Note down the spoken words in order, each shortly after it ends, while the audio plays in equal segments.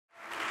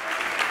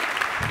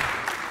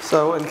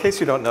So, in case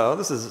you don't know,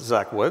 this is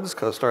Zach Woods,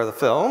 co-star of the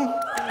film.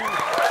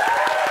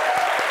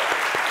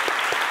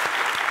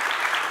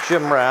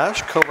 Jim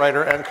Rash,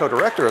 co-writer and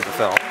co-director of the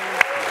film.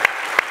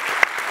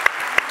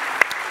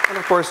 And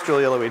of course,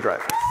 Julia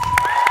Louis-Dreyfus.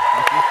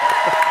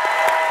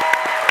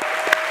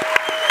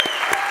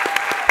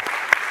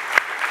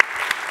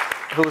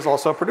 Who is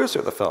also a producer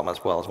of the film,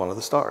 as well as one of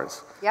the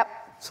stars. Yep.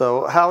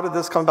 So how did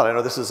this come about? I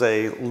know this is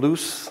a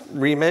loose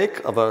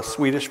remake of a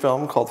Swedish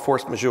film called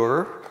Force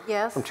Majeure.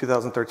 Yes. From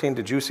 2013.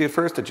 Did you see it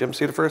first? Did Jim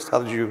see it first?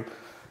 How did you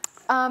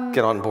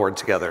get on board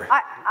together?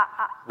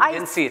 We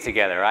didn't see it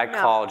together. I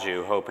called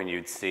you hoping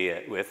you'd see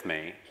it with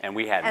me. And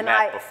we hadn't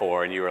met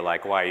before, and you were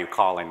like, why are you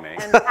calling me?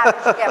 And how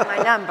did you get my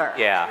number?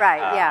 Yeah.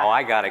 Right, yeah. Oh,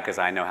 I got it because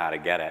I know how to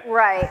get it.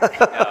 Right.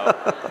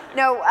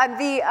 No,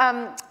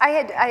 I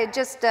had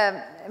just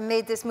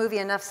made this movie,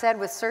 Enough Said,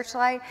 with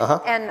Searchlight.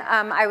 And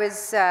I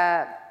was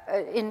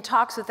in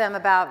talks with them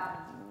about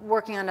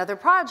working on other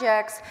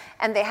projects,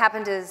 and they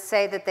happened to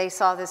say that they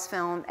saw this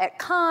film at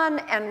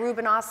Cannes, and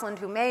Ruben Östlund,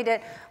 who made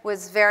it,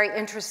 was very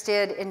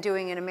interested in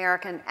doing an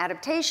American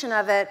adaptation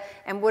of it,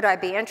 and would I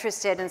be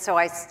interested? And so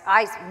I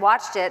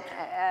watched it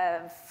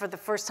for the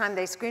first time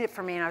they screened it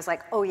for me, and I was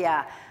like, oh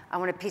yeah, I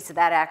want a piece of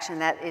that action.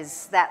 That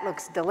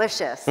looks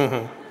delicious.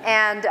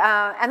 And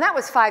that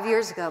was 5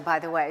 years ago, by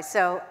the way.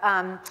 So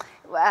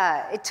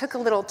it took a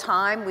little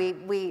time.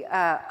 We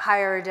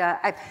hired,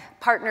 I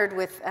partnered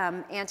with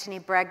Anthony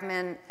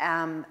Bregman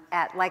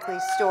at Likely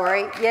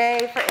Story.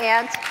 Yay for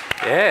Ant.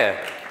 Yeah.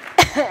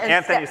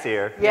 Anthony's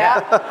here.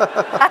 Yeah.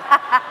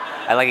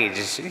 I like it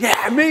just,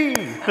 yeah, me!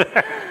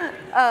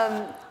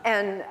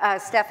 And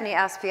Stephanie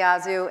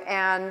Aspiazu,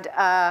 and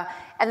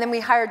then we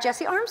hired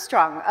Jesse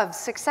Armstrong of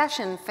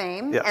Succession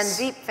fame, and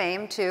Veep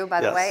fame too, by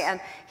the way, and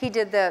he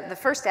did the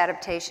first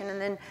adaptation, and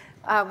then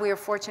we were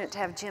fortunate to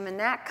have Jim and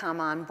Nat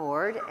come on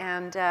board,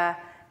 and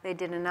they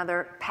did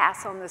another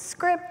pass on the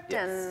script,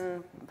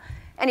 and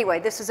anyway,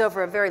 this is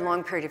over a very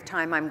long period of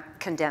time. I'm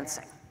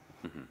condensing.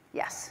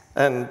 Yes.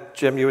 And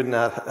Jim, you and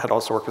Nat had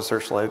also worked with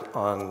Searchlight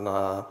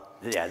on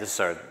yeah, this is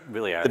our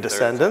The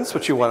Descendants,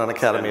 which you won an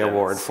Academy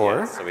Award for.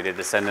 Yeah, so we did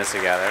Descendants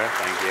together,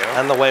 thank you.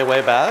 And The Way,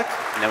 Way Back.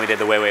 And then we did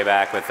The Way, Way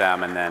Back with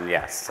them, and then,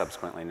 yes,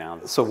 subsequently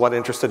now. So what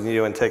interested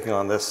you in taking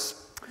on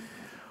this?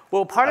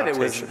 Well, part of it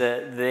was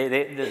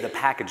the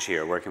package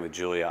here, working with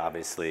Julia,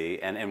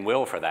 obviously, and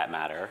Will, for that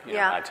matter, you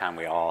know, by the time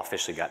we all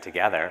officially got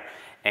together,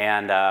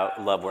 and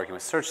loved working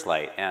with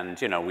Searchlight.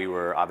 And, you know, we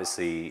were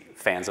obviously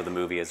fans of the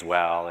movie as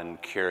well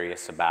and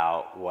curious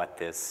about what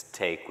this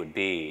take would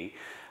be.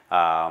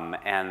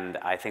 And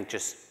I think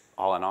just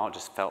all in all, it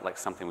just felt like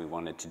something we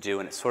wanted to do,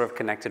 and it sort of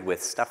connected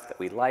with stuff that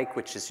we like,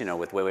 which is, you know,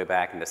 with Way, Way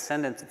Back and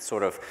Descendants, it's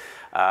sort of,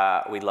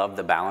 we love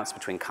the balance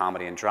between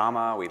comedy and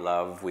drama. We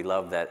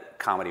love that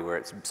comedy where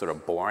it's sort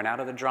of born out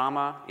of the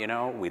drama, you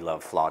know. We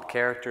love flawed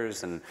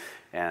characters, and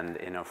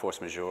you know, Force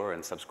Majeure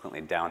and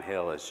subsequently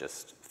Downhill is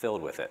just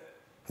filled with it.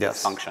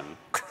 Yes. Function.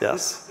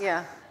 Yes.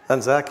 Yeah.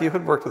 And Zach, you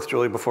had worked with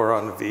Julie before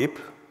on Veep,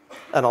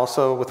 and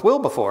also with Will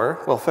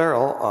before, Will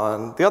Ferrell,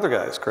 on The Other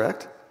Guys,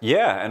 correct?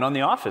 Yeah, and on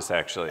The Office,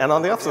 actually. And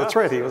on The Office, that's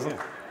right. He was.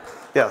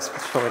 Yes,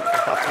 so we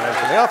have to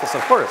mention The Office,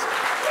 of course.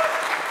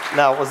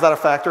 Now, was that a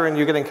factor in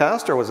you getting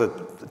cast, or was it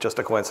just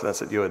a coincidence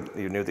that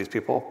you knew these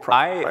people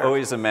prior? I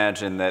always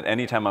imagine that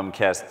anytime I'm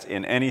cast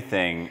in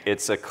anything,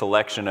 it's a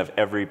collection of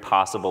every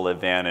possible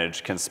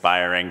advantage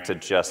conspiring to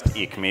just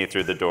eke me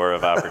through the door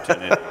of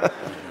opportunity.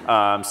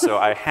 So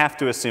I have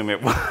to assume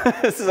it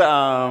was.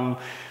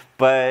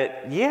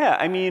 But yeah,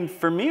 I mean,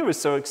 for me, it was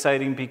so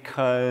exciting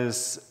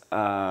because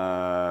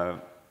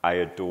I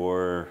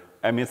adore,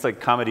 I mean, it's like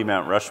comedy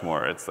Mount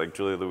Rushmore. It's like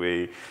Julia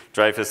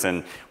Louis-Dreyfus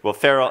and Will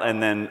Ferrell.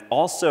 And then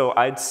also,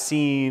 I'd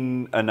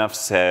seen Enough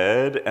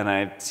Said, and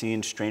I'd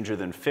seen Stranger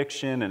Than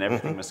Fiction, and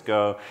Everything Must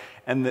Go.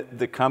 And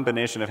the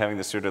combination of having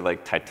this sort of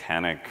like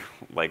Titanic,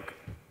 like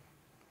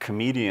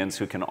comedians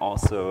who can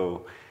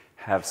also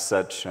have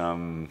such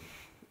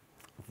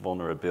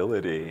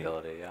vulnerability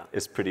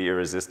is pretty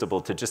irresistible.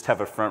 To just have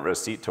a front row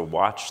seat to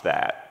watch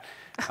that.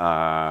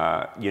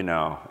 You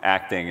know,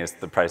 acting is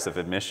the price of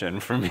admission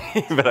for me,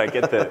 but I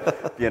get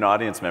to be an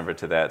audience member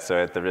to that. So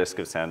at the risk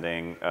of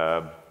sounding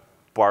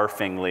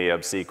barfingly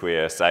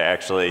obsequious, I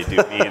actually do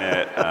mean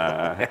it.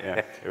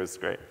 Yeah, it was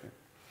great.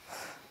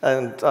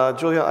 And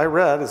Julia, I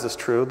read, is this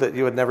true, that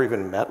you had never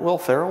even met Will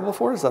Ferrell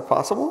before? Is that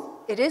possible?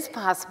 It is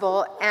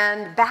possible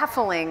and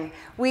baffling.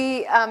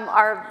 We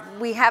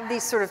have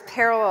these sort of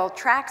parallel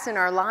tracks in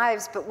our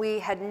lives, but we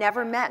had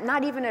never met,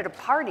 not even at a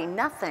party,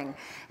 nothing.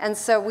 And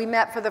so we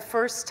met for the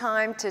first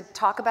time to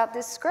talk about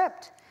this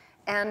script.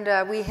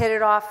 And we hit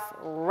it off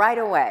right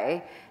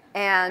away.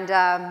 And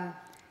I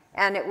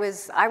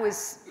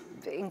was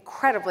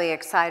incredibly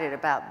excited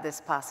about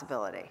this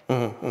possibility.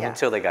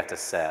 Until they got to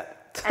set.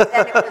 And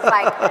then it was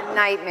like a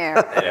nightmare.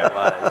 Yeah, it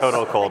was.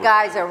 Total cold. The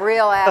guy's a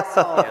real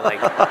asshole. Yeah, like,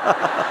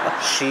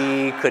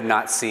 she could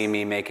not see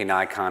me making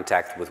eye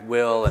contact with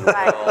Will, and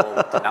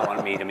Will did not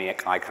want me to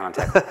make eye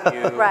contact with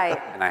you. Right.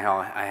 And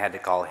I had to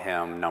call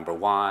him number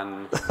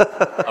one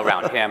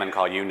around him and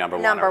call you number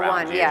one Number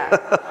around one, you.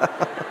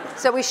 yeah.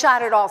 So we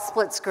shot it all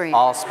split screen.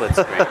 All split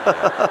screen.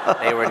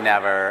 They were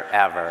never,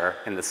 ever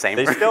in the same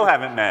room. They still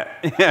haven't met.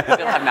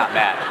 Still have not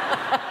met.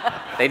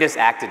 They just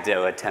acted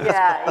to a tennis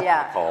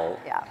ball.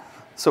 Yeah.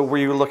 So were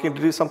you looking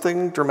to do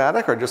something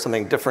dramatic or just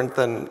something different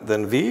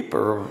than Veep?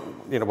 Or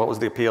what was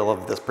the appeal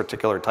of this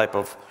particular type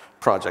of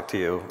project to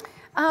you?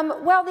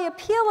 Well, the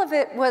appeal of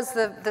it was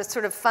the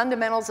sort of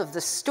fundamentals of the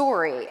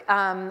story.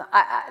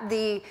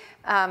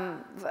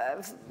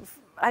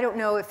 I don't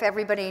know if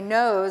everybody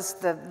knows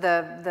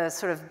the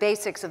sort of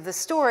basics of the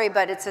story,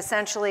 but it's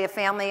essentially a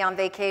family on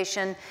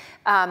vacation.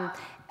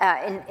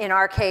 In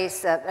our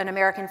case, an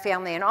American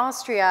family in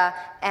Austria,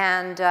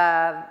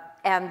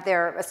 and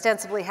they're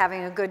ostensibly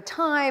having a good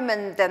time,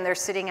 and then they're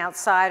sitting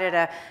outside at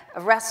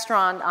a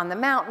restaurant on the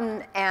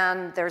mountain,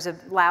 and there's a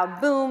loud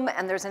boom,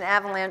 and there's an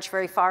avalanche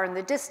very far in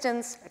the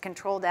distance, a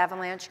controlled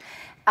avalanche.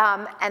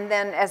 And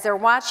then as they're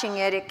watching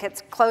it, it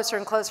gets closer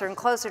and closer and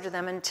closer to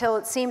them until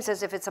it seems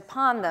as if it's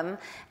upon them.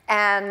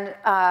 And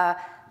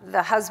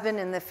the husband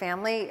in the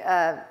family,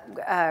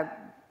 I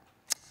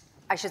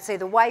should say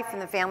the wife in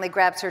the family,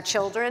 grabs her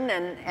children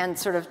and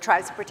sort of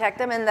tries to protect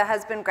them, and the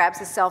husband grabs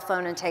his cell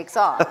phone and takes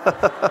off.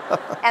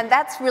 And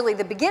that's really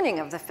the beginning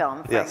of the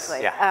film,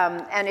 frankly. Yes.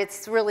 Yeah. And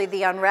it's really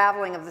the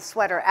unraveling of the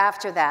sweater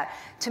after that.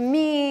 To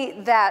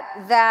me,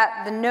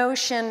 that the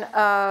notion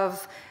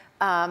of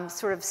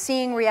sort of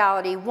seeing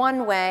reality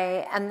one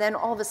way, and then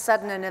all of a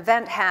sudden an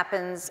event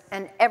happens,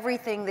 and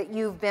everything that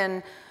you've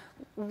been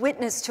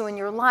witness to in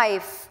your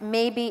life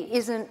maybe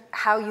isn't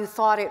how you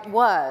thought it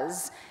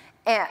was.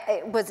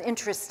 It was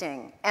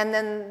interesting. And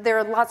then there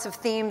are lots of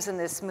themes in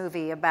this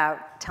movie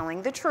about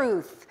telling the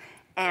truth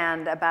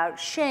and about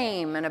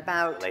shame and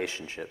about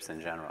relationships in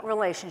general.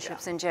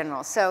 In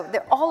general. So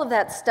all of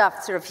that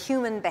stuff, sort of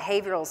human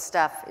behavioral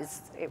stuff,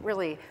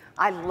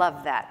 I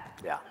love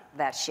that. Yeah.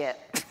 That shit.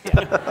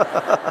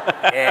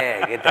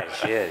 Yeah, get that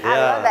shit. I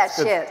love that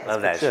shit.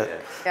 Love that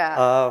shit.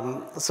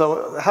 Yeah.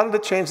 So how did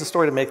it change the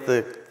story to make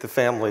the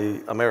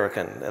family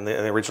American? In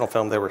the original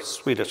film, they were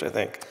Swedish, I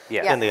think,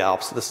 Yeah. in the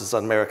Alps. This is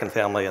an American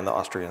family in the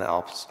Austrian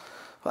Alps.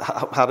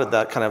 How did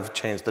that kind of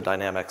change the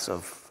dynamics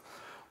of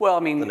Well, I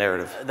mean, the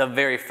narrative?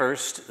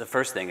 The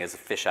first thing is a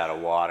fish out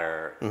of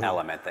water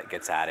element that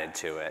gets added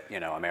to it.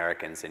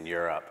 Americans in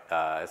Europe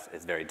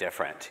is very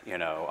different.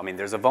 I mean,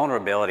 there's a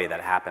vulnerability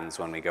that happens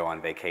when we go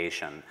on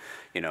vacation.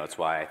 It's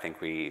why I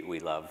think we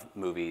love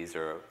movies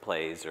or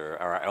plays or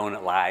our own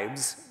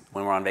lives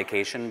when we're on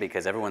vacation,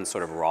 because everyone's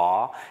sort of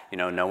raw.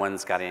 No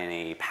one's got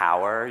any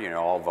power.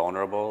 All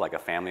vulnerable, like a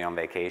family on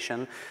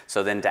vacation.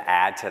 So then to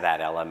add to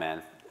that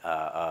element,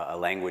 a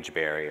language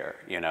barrier,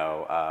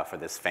 for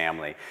this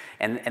family,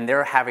 and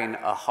they're having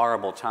a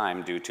horrible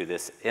time due to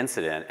this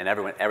incident, and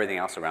everything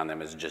else around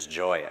them is just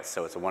joyous.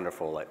 So it's a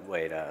wonderful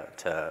way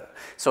to.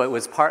 So it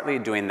was partly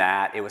doing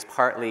that. It was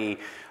partly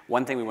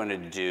one thing we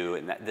wanted to do,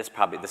 and this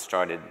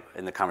started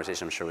in the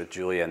conversation, I'm sure, with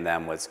Julia and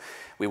them, was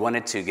we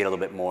wanted to get a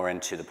little bit more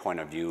into the point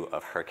of view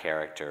of her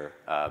character,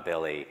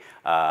 Billy.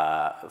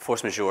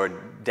 Force Majeure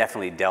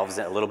definitely delves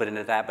a little bit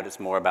into that, but it's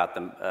more about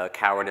the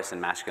cowardice and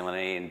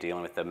masculinity and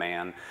dealing with the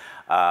man,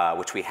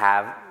 which we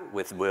have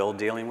with Will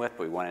dealing with,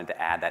 but we wanted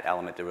to add that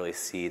element to really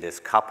see this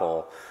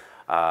couple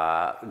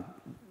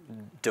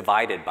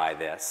divided by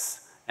this,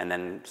 and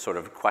then sort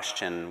of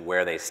question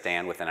where they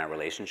stand within our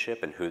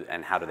relationship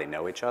and how do they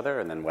know each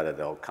other, and then whether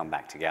they'll come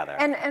back together.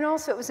 And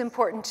also it was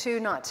important too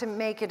not to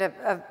make it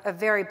a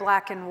very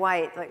black and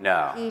white, like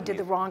he did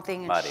the wrong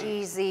thing and muddy.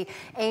 She's the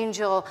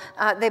angel.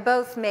 They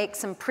both make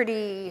some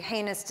pretty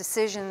heinous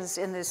decisions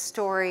in this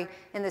story,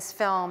 in this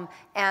film,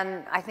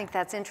 and I think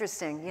that's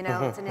interesting.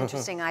 It's an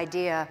interesting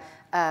idea.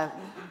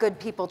 Good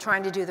people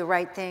trying to do the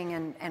right thing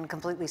and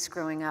completely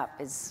screwing up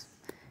is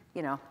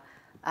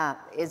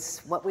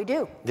what we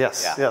do.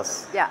 Yes,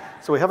 yes. Yeah.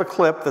 So we have a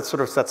clip that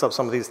sort of sets up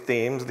some of these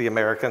themes, the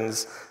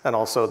Americans and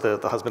also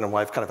the husband and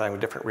wife kind of having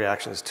different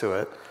reactions to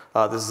it.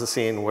 This is a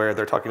scene where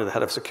they're talking to the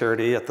head of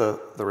security at the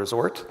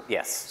resort.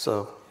 Yes.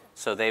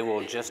 So they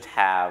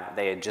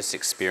had just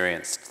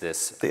experienced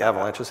this the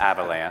avalanches.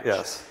 Avalanche.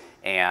 Yes.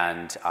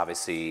 And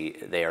obviously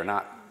they are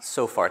not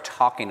so far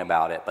talking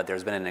about it, but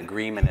there's been an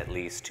agreement at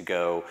least to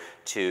go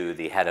to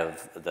the head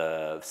of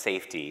the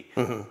safety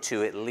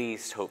to at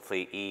least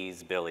hopefully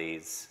ease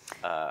Billy's,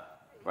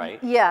 right?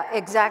 Yeah,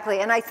 exactly.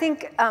 And I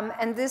think,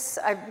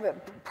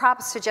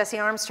 props to Jesse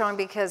Armstrong,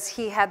 because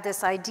he had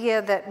this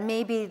idea that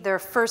maybe their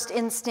first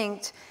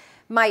instinct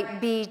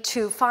might be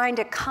to find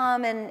a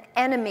common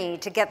enemy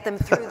to get them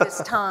through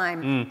this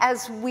time,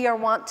 as we are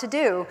wont to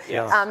do.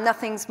 Yeah.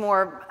 Nothing's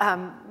more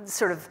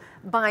sort of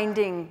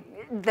binding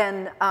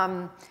than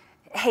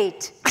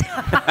hate. No,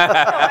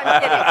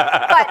 I'm kidding.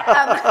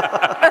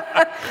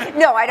 But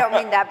no, I don't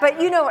mean that. But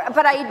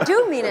but I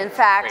do mean, in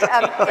fact,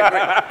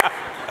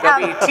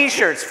 There'll be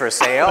T-shirts for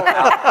sale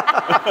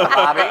out in the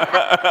lobby.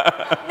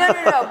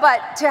 No,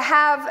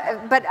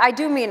 but I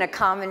do mean a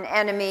common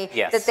enemy,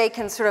 that they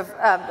can sort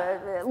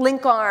of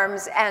link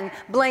arms and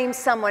blame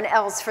someone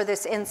else for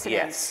this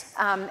incident. Yes.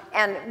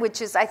 And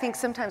which is, I think,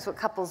 sometimes what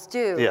couples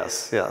do.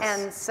 Yes, yes.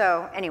 And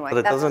so, anyway.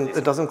 But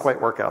it doesn't quite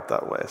work out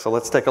that way. So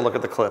let's take a look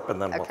at the clip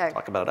and then we'll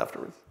talk about it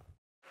afterwards.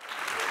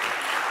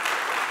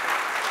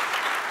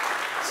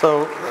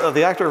 So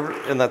the actor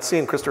in that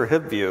scene, Christopher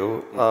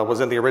Hibview, was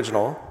in the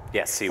original.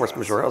 Yes, he Force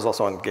Majeure. I was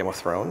also on Game of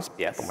Thrones.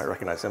 Yes. People might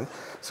recognize him.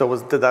 So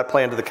did that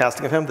play into the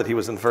casting of him, that he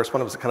was in the first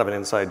one? Was it kind of an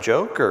inside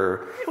joke,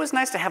 or? It was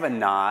nice to have a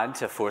nod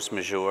to Force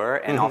Majeure,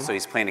 and also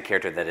he's playing a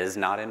character that is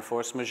not in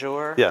Force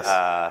Majeure. Yes.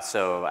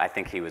 So I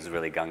think he was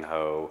really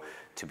gung-ho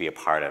to be a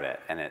part of it,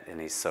 and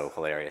he's so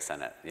hilarious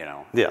in it, you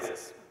know. Yeah. It's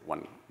just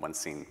one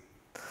scene.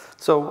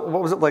 So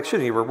what was it like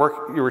shooting? You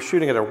were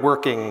shooting at a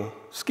working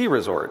ski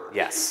resort.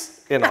 Yes.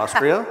 In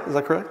Austria, is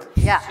that correct?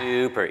 Yeah.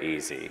 Super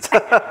easy.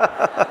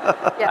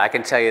 I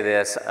can tell you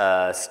this,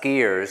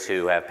 skiers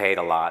who have paid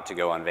a lot to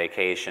go on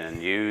vacation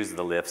and use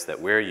the lifts that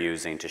we're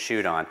using to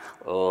shoot on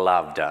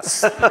loved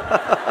us.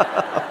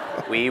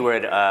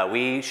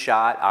 We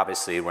shot,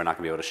 obviously we're not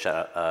gonna be able to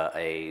shut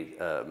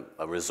a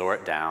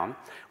resort down.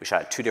 We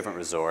shot at 2 different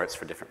resorts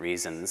for different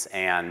reasons,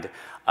 and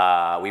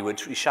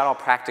we shot all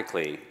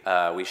practically.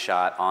 We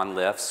shot on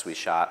lifts, we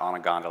shot on a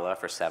gondola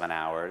for 7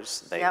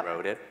 hours. They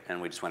rode it,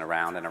 and we just went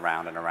around and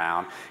around and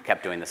around,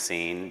 kept doing the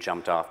scene,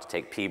 jumped off to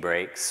take pee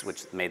breaks,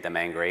 which made them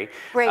angry.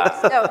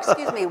 Breaks, no,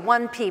 excuse me,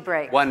 1 pee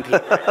break. 1 pee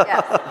break.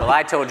 Yes. Well,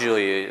 I told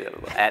Julia,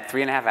 at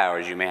 3.5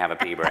 hours, you may have a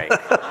pee break.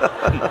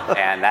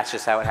 And that's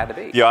just how it had to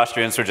be. The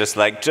Austrians were just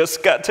like,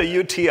 just got to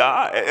UTI.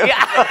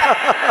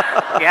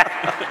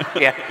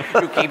 Yeah.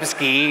 Who keeps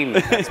skiing?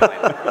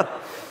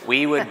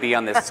 We would be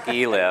on this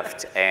ski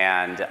lift,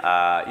 and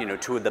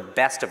to the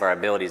best of our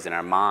abilities in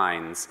our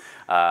minds,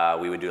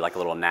 we would do like a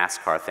little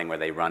NASCAR thing where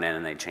they run in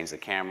and they change the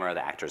camera,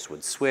 the actors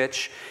would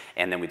switch,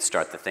 and then we'd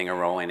start the thing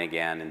rolling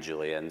again, and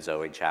Julia and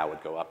Zoe Chow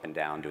would go up and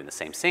down doing the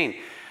same scene.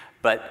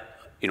 But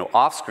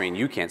off screen,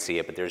 you can't see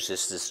it, but there's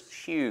just this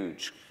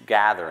huge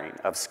gathering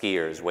of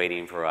skiers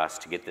waiting for us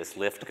to get this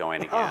lift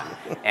going again.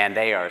 And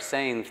they are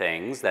saying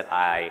things that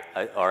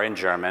are in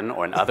German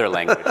or in other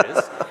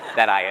languages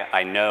that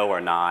I know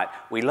or not.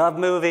 We love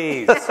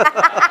movies.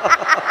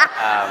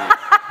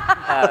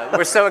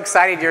 We're so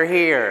excited you're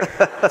here.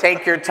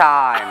 Take your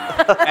time.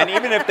 And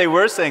even if they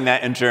were saying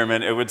that in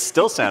German, it would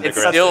still sound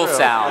aggressive. It still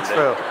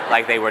sounded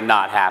like they were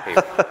not happy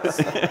with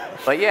us.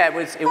 But yeah, it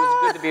was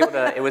good to be able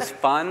to, it was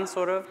fun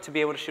sort of to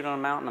be able to shoot on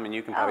a mountain. I mean,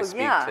 you can probably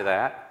speak to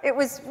that. It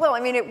was, well, I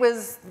mean, it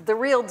was the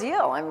real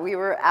deal. I mean, we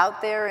were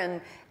out there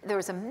and there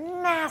was a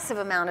massive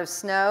amount of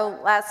snow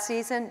last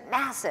season,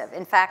 massive.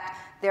 In fact,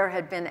 there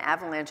had been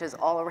avalanches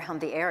all around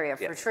the area,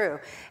 for true.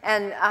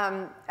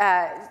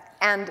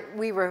 And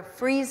we were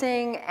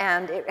freezing,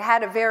 and it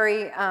had a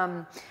very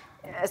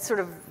sort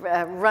of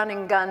run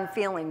and gun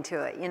feeling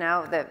to it,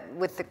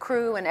 with the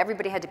crew, and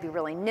everybody had to be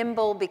really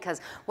nimble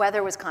because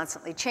weather was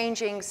constantly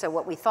changing. So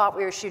what we thought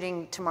we were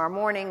shooting tomorrow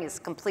morning is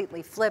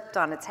completely flipped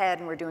on its head,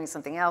 and we're doing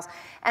something else.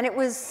 And it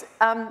was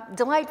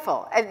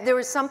delightful. There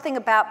was something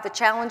about the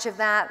challenge of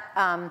that.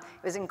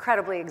 It was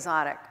incredibly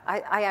exotic.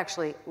 I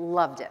actually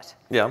loved it.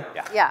 Yeah?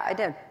 Yeah, I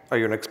did. Are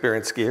you an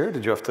experienced skier?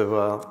 Did you have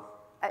to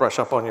brush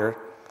up on your...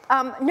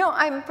 No,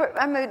 I'm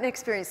an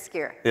experienced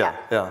skier.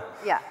 Yeah.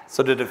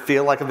 So did it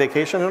feel like a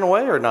vacation in a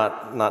way, or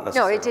not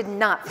necessarily? No, it did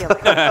not feel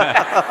like a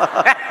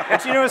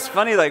vacation. But it's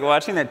funny, like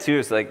watching that too.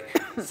 It's like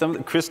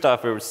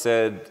Christopher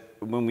said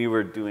when we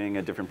were doing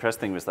a different press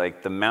thing, was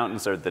like the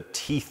mountains are the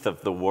teeth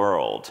of the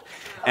world,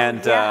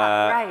 and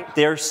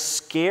they're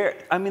scary.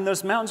 I mean,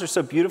 those mountains are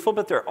so beautiful,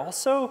 but they're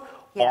also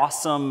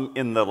awesome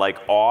in the like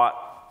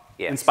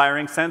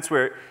awe-inspiring sense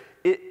where.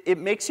 It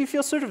makes you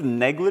feel sort of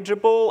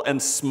negligible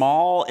and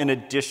small in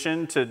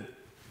addition to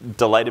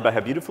delighted by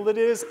how beautiful it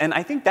is. And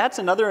I think that's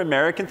another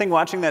American thing.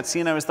 Watching that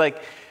scene, I was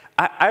like,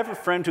 I have a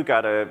friend who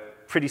got a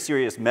pretty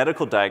serious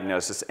medical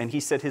diagnosis, and he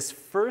said his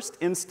first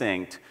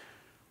instinct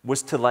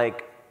was to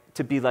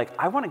be like,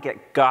 I want to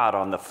get God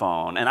on the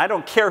phone, and I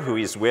don't care who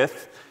he's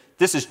with.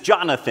 This is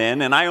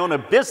Jonathan, and I own a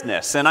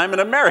business, and I'm an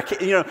American.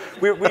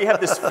 We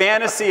have this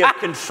fantasy of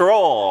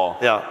control,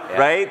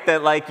 right?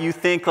 That like you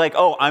think like,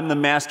 oh, I'm the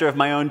master of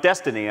my own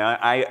destiny.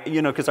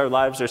 Because our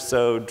lives are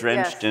so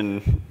drenched in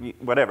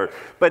whatever.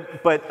 But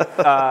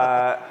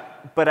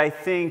I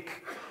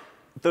think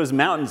those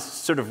mountains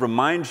sort of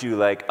remind you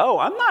like, oh,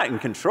 I'm not in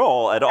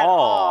control at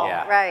all.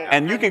 Yeah. Right.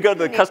 And you can go to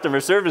the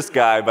customer service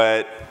guy,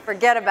 but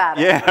forget about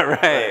it. Yeah,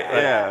 right.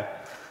 Yeah.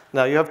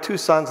 Now, you have 2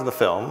 sons in the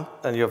film,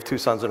 and you have 2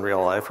 sons in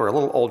real life who are a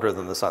little older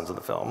than the sons in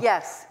the film.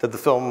 Yes. Did the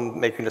film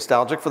make you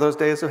nostalgic for those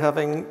days of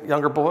having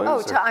younger boys?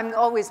 Oh, I'm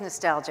always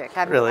nostalgic.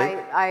 Really?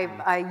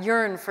 I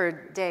yearn for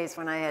days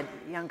when I had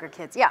younger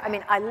kids. Yeah, I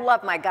mean, I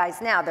love my guys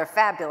now. They're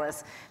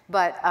fabulous.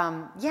 But,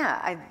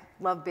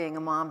 love being a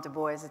mom to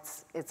boys.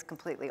 It's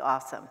completely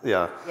awesome.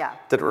 Yeah. Yeah.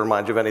 Did it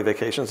remind you of any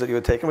vacations that you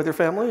had taken with your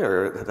family,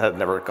 or it had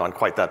never gone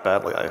quite that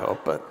badly, I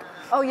hope, but...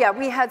 Oh yeah,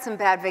 we had some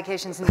bad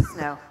vacations in the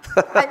snow.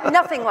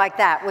 Nothing like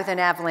that with an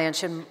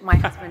avalanche, and my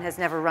husband has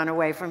never run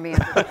away from me.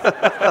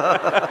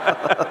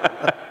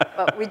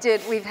 But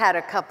we've had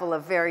a couple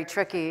of very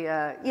tricky,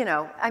 you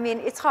know, I mean,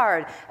 it's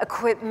hard.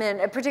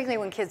 Equipment, particularly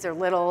when kids are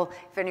little,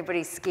 if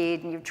anybody's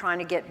skied and you're trying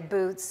to get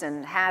boots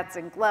and hats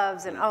and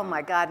gloves and oh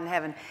my God in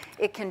heaven,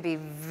 it can be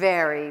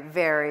very,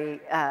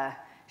 very,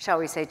 shall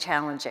we say,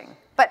 challenging,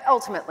 but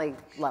ultimately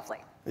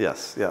lovely.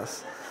 Yes,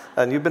 yes.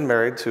 And you've been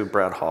married to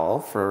Brad Hall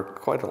for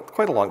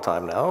quite a long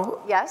time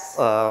now. Yes.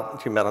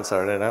 You met on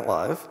Saturday Night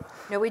Live.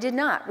 No, we did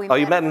not.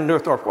 You met in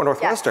Northwestern,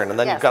 yes, and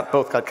then yes. you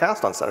both got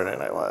cast on Saturday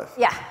Night Live.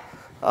 Yeah.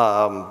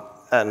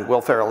 And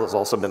Will Ferrell has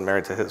also been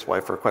married to his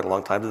wife for quite a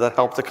long time. Did that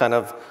help to kind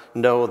of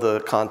know the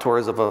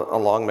contours of a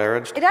long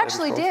marriage? It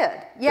actually did,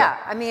 yeah.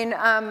 I mean,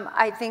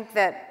 I think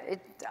that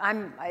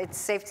it's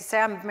safe to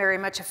say I'm very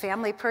much a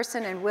family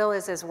person, and Will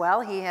is as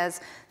well. He has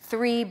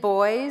 3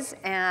 boys,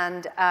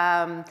 and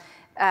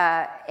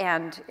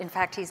in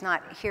fact, he's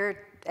not here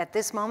at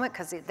this moment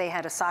because they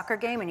had a soccer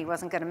game and he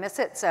wasn't going to miss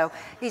it. So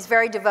he's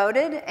very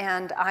devoted,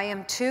 and I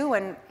am too,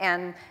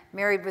 and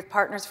married with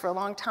partners for a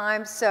long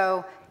time.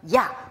 So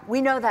yeah,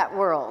 we know that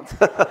world.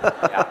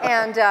 Yeah.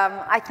 And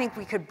I think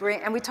we could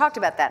and we talked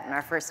about that in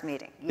our first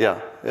meeting. Yeah.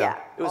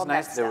 It was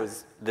nice.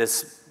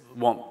 This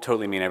won't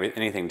totally mean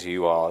anything to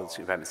you all if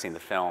you haven't seen the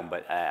film,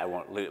 but I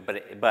won't.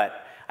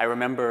 But I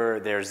remember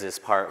there's this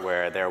part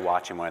where they're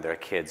watching one of their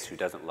kids who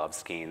doesn't love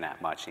skiing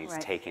that much, and he's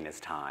taking his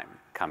time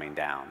coming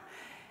down.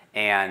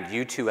 And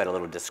you two had a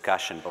little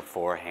discussion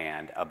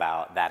beforehand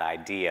about that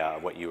idea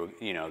of what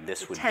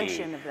this would be.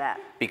 Tension of that.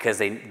 Because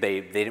they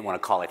didn't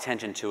want to call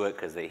attention to it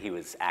because he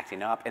was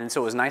acting up. And so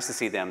it was nice to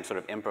see them sort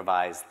of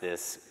improvise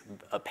this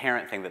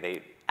apparent thing that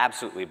they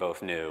absolutely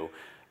both knew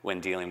when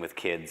dealing with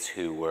kids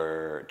who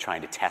were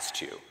trying to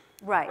test you.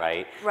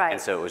 Right.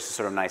 And so it was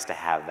sort of nice to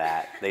have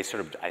that. I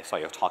saw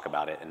you talk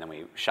about it, and then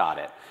we shot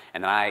it.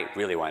 And then I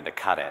really wanted to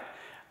cut it.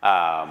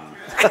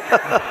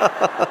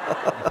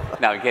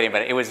 No, I'm kidding,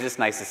 but it was just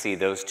nice to see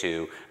those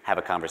two have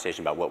a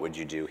conversation about what would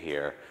you do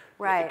here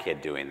with a kid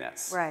doing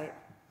this. Right.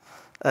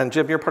 And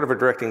Jim, you're part of a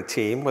directing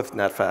team with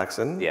Nat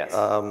Faxon. Yes.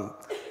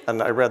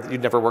 And I read that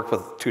you'd never worked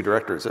with 2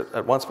 directors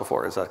at once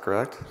before, is that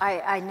correct?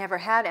 I never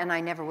had, and I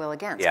never will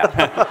again. Yeah.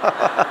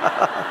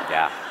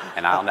 Yeah,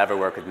 and I'll never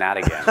work with Nat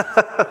again.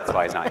 That's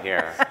why he's not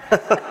here.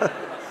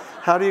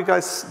 How do you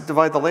guys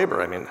divide the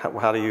labor? I mean,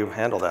 how do you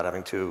handle that,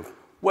 having two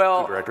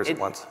directors at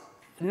once?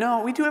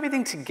 No, we do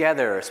everything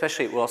together,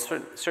 especially,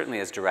 certainly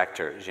as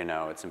directors,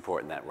 it's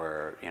important that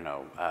we're,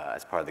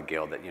 as part of the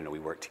Guild, that, we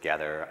work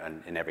together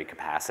in every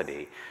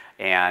capacity.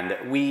 And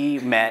we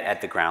met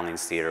at the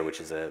Groundlings Theater, which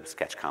is a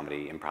sketch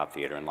comedy improv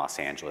theater in Los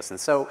Angeles. And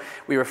so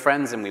we were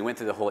friends, and we went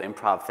through the whole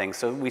improv thing.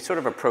 So we sort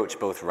of approached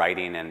both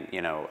writing and,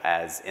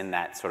 as in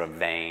that sort of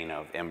vein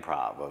of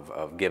improv,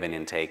 of giving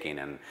and taking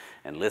and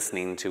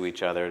listening to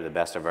each other to the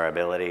best of our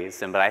abilities.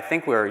 But I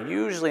think we're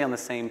usually on the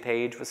same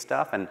page with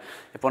stuff. And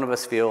if one of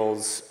us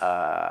feels,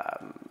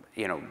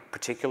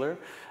 particular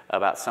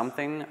about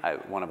something,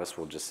 one of us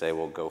will just say,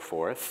 well, go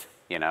forth,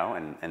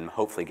 and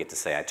hopefully get to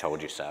say, I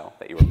told you so,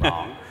 that you were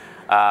wrong.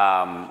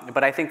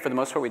 But I think for the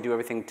most part, we do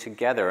everything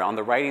together. On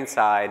the writing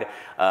side,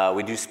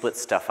 we do split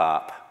stuff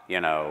up,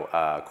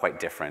 quite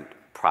different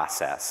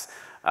process,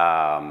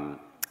 and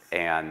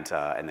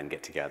then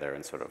get together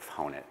and sort of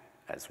hone it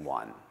as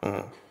one.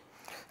 Mm-hmm.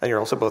 And you're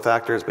also both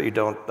actors, but you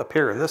don't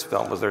appear in this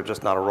film. Was there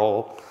just not a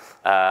role?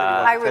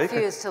 I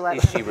refuse to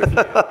let She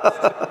refused.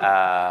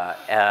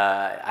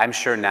 I'm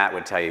sure Nat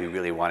would tell you he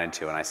really wanted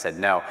to, and I said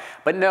no.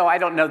 But no, I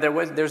don't know.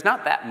 There's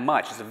not that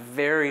much. It's a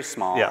very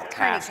small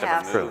cast of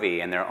a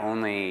movie, and there are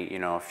only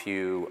a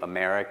few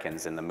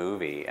Americans in the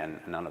movie, and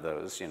none of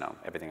those,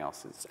 everything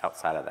else is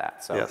outside of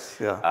that. So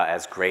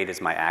as great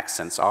as my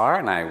accents are,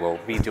 and I will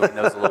be doing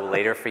those a little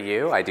later for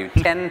you, I do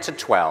 10 to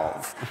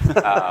 12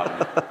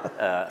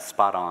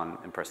 spot-on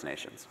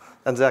impersonations.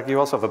 And Zach, you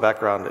also have a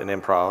background in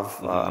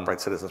improv, Upright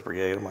Citizens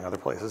Brigade, among other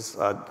places.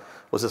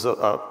 Was this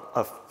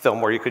a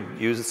film where you could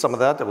use some of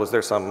that? Was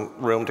there some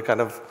room to kind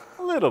of...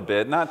 A little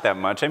bit, not that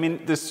much. I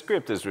mean, the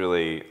script is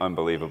really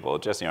unbelievable.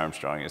 Jesse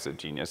Armstrong is a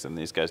genius, and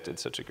these guys did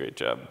such a great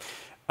job.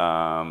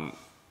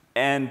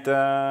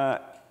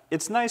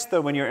 It's nice,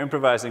 though, when you're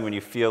improvising, when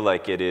you feel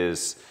like it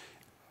is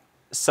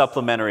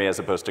supplementary as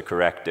opposed to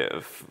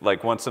corrective.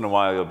 Like once in a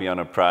while you'll be on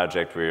a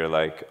project where you're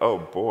like, oh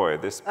boy,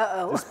 this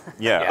I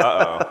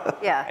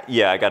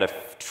gotta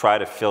try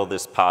to fill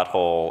this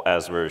pothole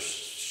as we're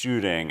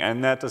shooting.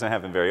 And that doesn't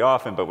happen very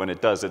often, but when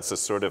it does, it's a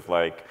sort of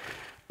like,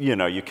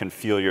 you can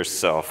feel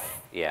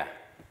yourself. Yeah.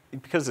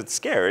 Because it's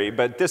scary,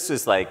 but this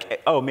is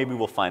like, oh, maybe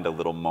we'll find a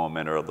little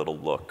moment or a little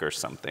look or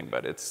something,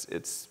 but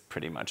it's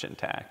pretty much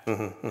intact.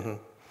 Mm-hmm, mm-hmm.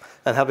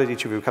 And how did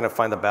each of you kind of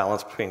find the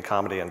balance between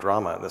comedy and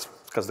drama in this?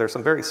 Because there's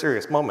some very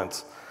serious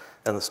moments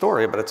in the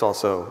story, but it's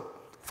also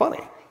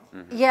funny.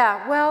 Mm-hmm.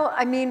 Yeah, well,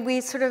 I mean, we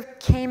sort of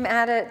came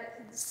at it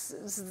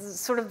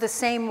sort of the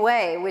same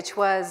way, which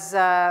was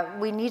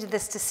we needed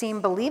this to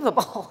seem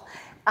believable.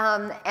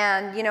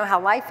 And you know how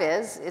life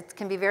is. It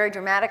can be very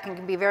dramatic and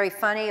can be very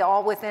funny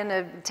all within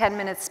a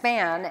 10-minute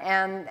span.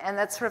 And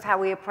that's sort of how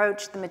we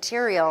approached the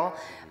material.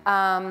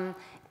 And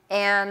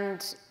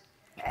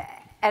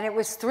it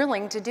was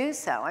thrilling to do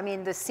so. I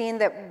mean, the scene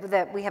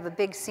that we have a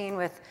big scene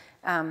with,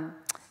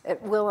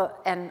 Will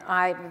and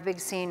I have a big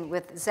scene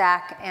with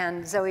Zach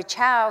and Zoe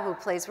Chow, who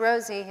plays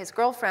Rosie, his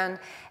girlfriend.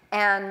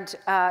 And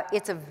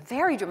it's a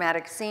very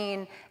dramatic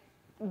scene,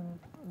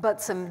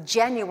 but some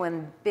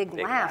genuine big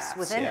laughs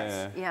within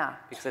it. Yeah.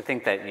 Because I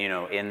think that, you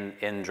know,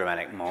 in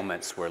dramatic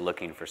moments, we're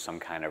looking for some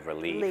kind of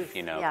relief,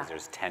 you know, because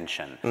there's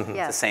tension.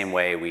 It's the same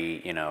way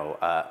we, you know,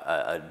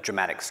 a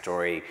dramatic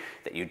story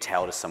that you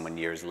tell to someone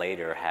years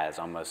later has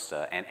almost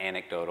an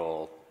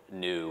anecdotal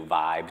new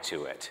vibe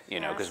to it, you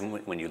know, because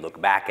when you look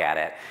back at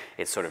it,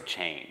 it's sort of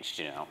changed,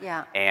 you know.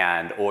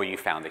 Or you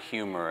found the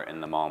humor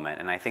in the moment.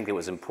 And I think it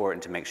was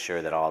important to make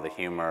sure that all the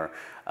humor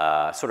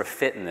sort of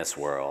fit in this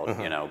world,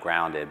 you know,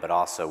 grounded, but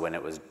also when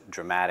it was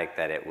dramatic,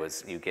 that it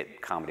was, you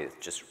get comedy that's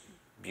just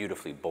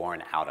beautifully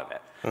born out of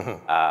it.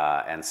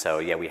 And so,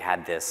 yeah, we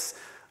had this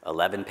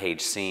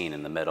 11-page scene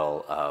in the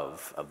middle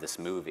of this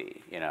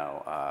movie, you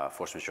know,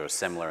 Force Majeure is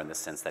similar in the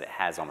sense that it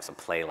has almost a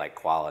play-like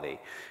quality.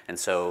 And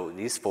so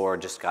these four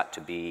just got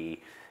to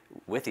be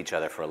with each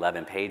other for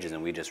 11 pages,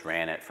 and we just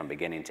ran it from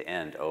beginning to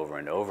end over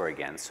and over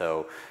again.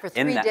 So for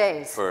 3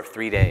 days. For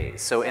 3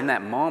 days. So in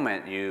that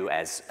moment, you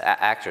as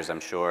actors,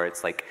 I'm sure,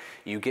 it's like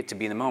you get to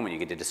be in the moment. You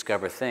get to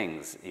discover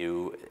things.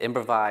 You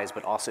improvise,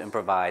 but also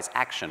improvise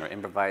action or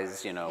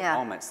improvise, you know,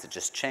 moments that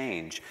just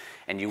change.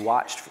 And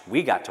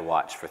we got to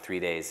watch for 3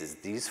 days as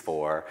these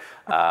four.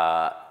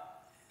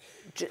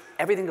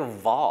 Everything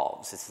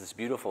evolves. It's this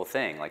beautiful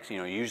thing. Like, you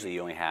know, usually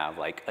you only have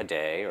like a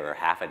day or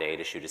half a day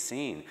to shoot a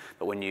scene.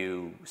 But when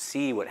you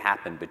see what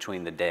happened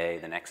between the day,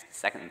 the next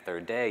second and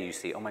third day, you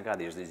see, oh my God,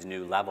 there's these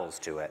new levels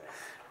to it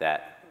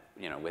that,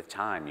 you know, with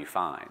time you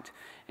find.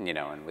 And, you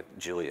know, and with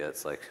Julia,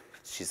 it's like,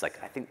 she's like,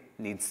 I think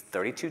needs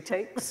 32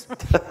 takes.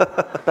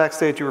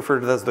 Backstage, you referred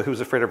to that as the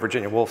Who's Afraid of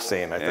Virginia Woolf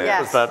scene, I think.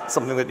 Yes. Was that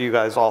something that you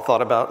guys all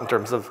thought about in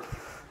terms of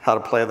how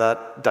to play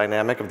that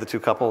dynamic of the two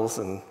couples?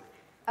 And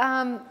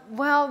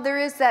well, there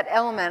is that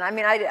element. I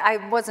mean,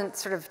 I wasn't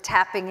sort of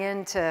tapping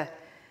into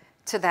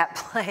that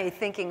play,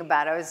 thinking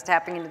about it. I was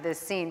tapping into this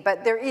scene.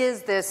 But there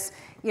is this,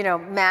 you know,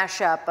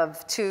 mashup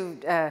of two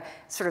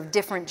sort of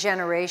different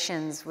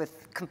generations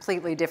with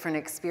completely different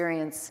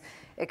experiences.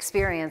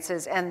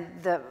 And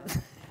the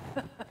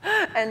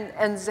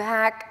and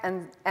Zach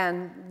and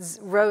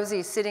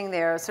Rosie sitting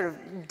there, sort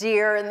of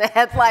deer in the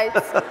headlights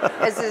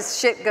as this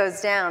shit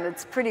goes down.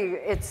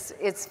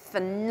 It's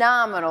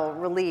phenomenal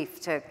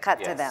relief to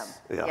cut to them.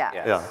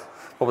 Yeah.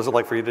 What was it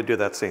like for you to do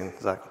that scene,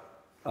 Zach?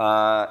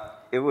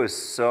 It was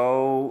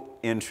so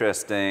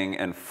interesting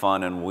and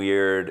fun and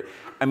weird.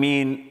 I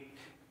mean,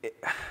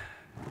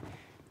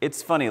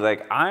 it's funny.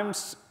 Like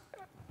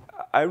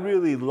I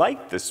really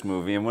like this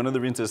movie, and one of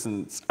the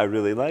reasons I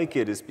really like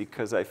it is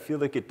because I feel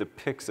like it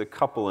depicts a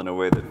couple in a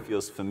way that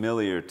feels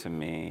familiar to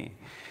me.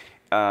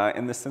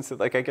 In the sense that,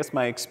 like, I guess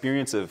my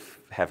experience of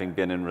having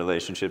been in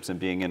relationships and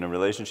being in a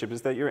relationship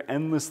is that you're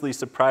endlessly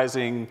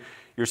surprising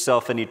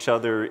yourself and each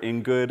other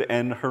in good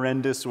and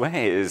horrendous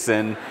ways,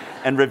 and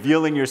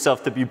revealing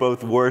yourself to be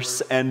both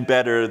worse and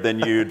better than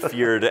you'd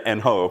feared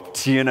and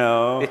hoped, you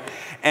know?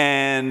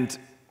 And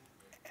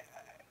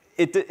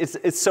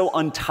it's so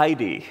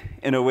untidy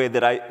in a way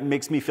that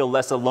makes me feel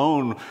less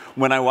alone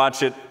when I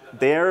watch it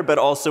there, but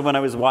also when I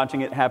was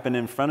watching it happen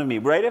in front of me.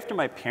 Right after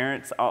my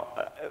parents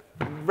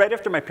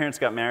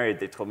got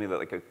married, they told me that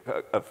like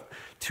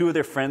two of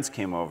their friends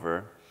came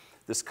over,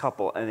 this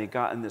couple, and they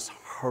got in this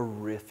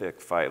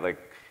horrific fight, like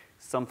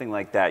something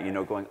like that, you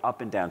know, going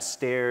up and down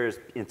stairs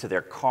into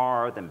their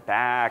car, then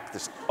back,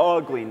 this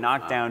ugly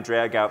knockdown,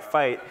 drag-out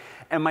fight.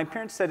 And my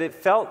parents said it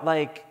felt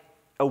like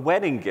a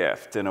wedding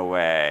gift in a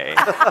way.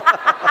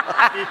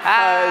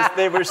 Because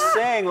they were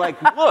saying,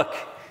 like, look,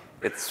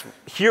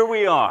 here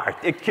we are.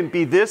 It can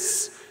be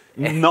this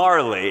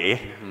gnarly,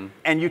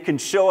 and you can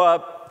show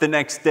up the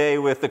next day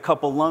with a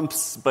couple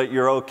lumps, but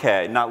you're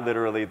okay. Not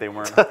literally, they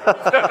weren't.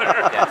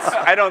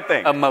 I don't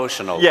think.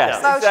 Emotional.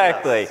 Yes,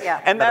 exactly. Yeah.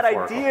 And that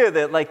idea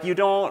that, like, you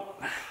don't,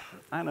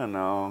 I don't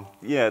know,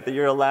 that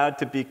you're allowed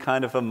to be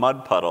kind of a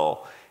mud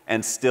puddle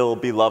and still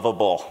be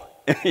lovable.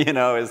 You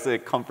know, is a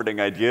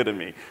comforting idea to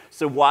me.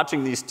 So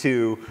watching these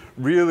two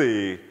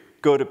really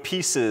go to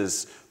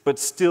pieces, but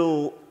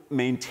still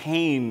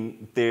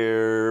maintain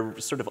their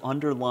sort of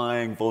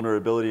underlying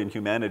vulnerability and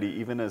humanity,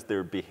 even as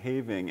they're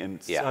behaving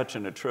in such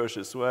an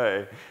atrocious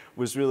way,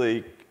 was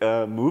really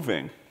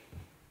moving.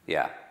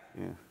 Yeah.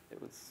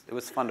 It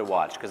was fun to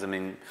watch, because I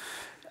mean,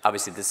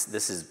 obviously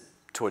this is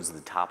towards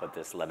the top of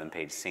this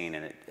 11-page scene,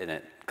 and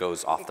it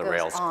goes off the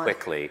rails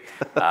quickly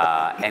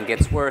and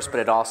gets worse,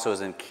 but it also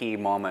is a key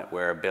moment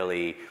where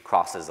Billy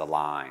crosses a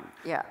line.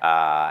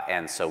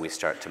 And so we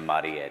start to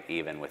muddy it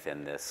even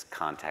within this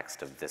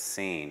context of this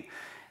scene.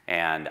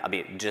 And I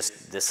mean,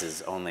 just this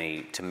is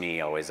only, to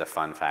me, always a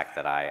fun fact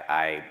that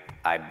I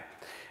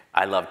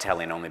I love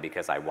telling only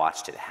because I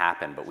watched it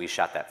happen, but we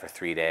shot that for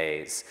 3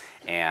 days.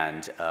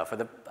 And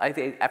I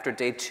think after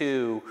day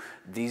 2,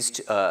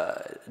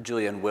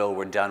 Julia and Will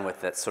were done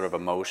with that sort of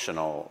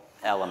emotional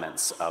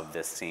elements of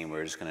this scene. We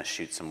were just going to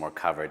shoot some more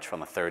coverage from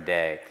the 3rd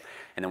day.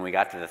 And then when we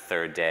got to the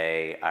 3rd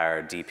day,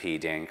 our DP,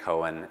 Dan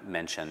Cohen,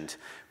 mentioned,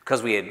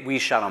 because we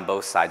shot on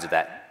both sides of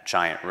that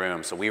giant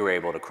room, so we were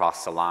able to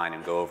cross the line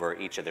and go over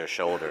each of their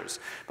shoulders,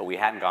 but we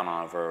hadn't gone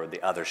over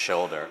the other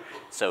shoulder.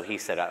 So he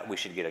said we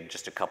should get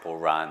just a couple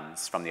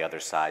runs from the other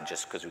side,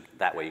 just because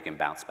that way you can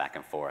bounce back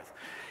and forth.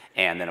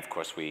 And then, of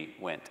course, we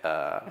went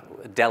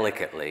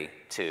delicately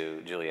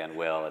to Julia and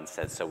Will and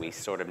said, so we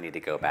sort of need to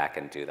go back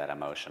and do that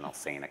emotional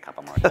scene a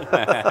couple more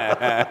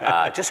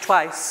times. Just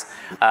twice,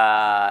 2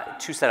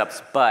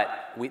 setups. But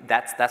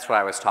that's what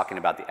I was talking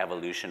about, the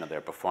evolution of their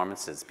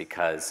performances,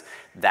 because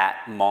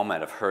that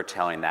moment of her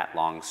telling that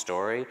long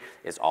story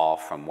is all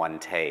from one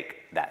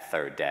take that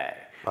 3rd day.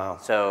 Wow.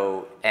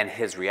 So, and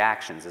his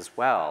reactions as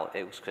well,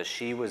 it was because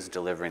she was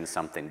delivering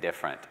something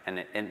different.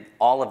 And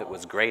all of it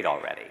was great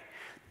already.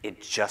 It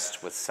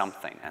just was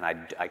something, and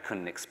I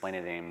couldn't explain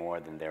it any more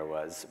than there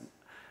was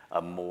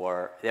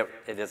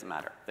it doesn't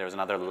matter. There was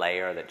another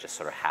layer that just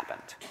sort of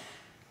happened.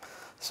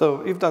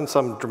 So you've done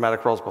some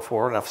dramatic roles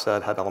before, enough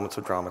said, had elements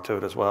of drama to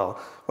it as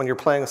well. When you're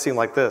playing a scene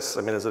like this,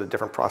 I mean, is it a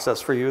different process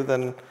for you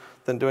than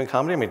doing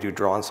comedy? I mean, do you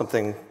draw on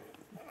something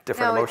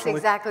different emotionally? No,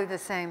 it's exactly the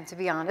same, to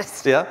be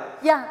honest. Yeah?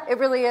 Yeah, it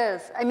really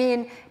is. I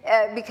mean,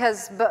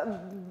 because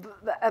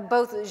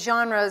both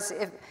genres,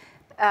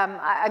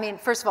 I mean,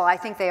 first of all, I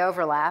think they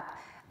overlap.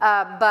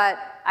 But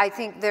I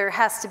think there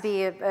has to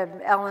be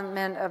an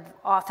element of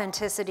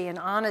authenticity and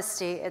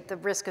honesty, at the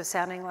risk of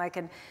sounding like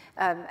an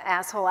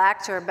asshole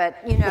actor. But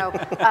you know,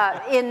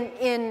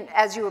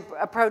 as you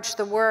approach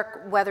the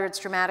work, whether it's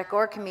dramatic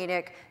or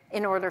comedic,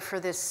 in order for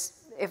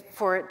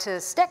it to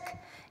stick,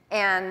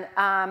 and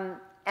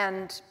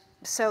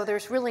so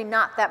there's really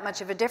not that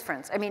much of a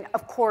difference. I mean,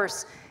 of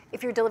course,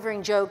 if you're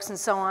delivering jokes and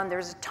so on,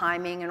 there's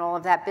timing and all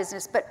of that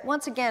business. But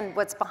once again,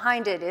 what's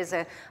behind it is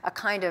a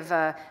kind of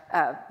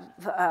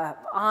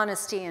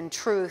honesty and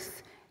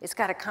truth. It's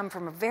got to come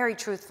from a very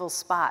truthful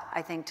spot,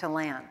 I think, to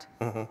land.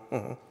 Mm-hmm,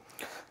 mm-hmm.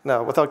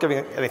 Now, without giving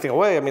anything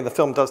away, I mean, the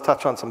film does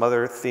touch on some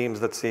other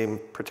themes that seem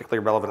particularly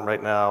relevant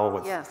right now,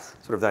 with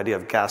sort of the idea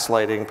of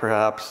gaslighting,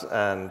 perhaps,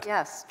 and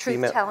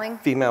truth-telling,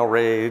 female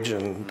rage,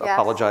 and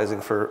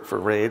apologizing for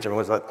rage. I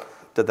mean,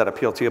 did that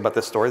appeal to you about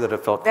this story, that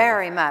it felt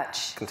very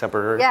much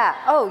contemporary? Yeah.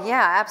 Oh,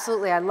 yeah.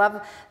 Absolutely. I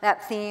love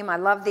that theme. I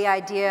love the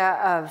idea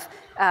of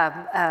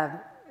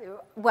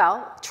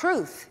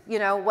truth, you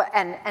know,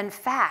 and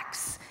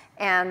facts,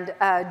 and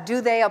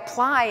do they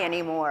apply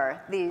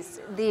anymore?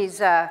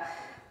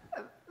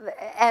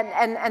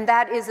 And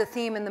that is a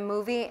theme in the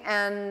movie,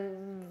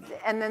 and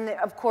then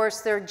of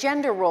course there are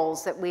gender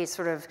roles that we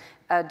sort of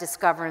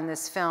discover in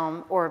this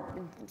film, or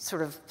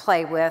sort of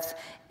play with,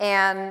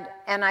 and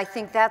I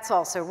think that's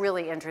also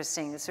really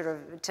interesting, sort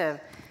of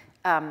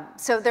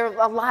so there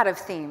are a lot of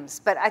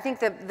themes, but I think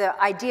the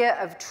idea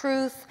of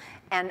truth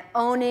and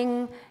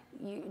owning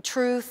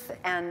truth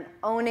and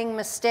owning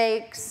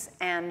mistakes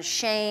and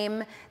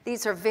shame,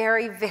 these are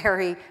very,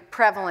 very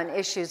prevalent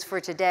issues for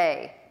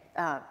today.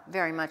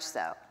 Very much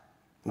so.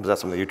 Was that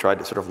something you tried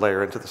to sort of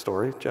layer into the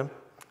story, Jim?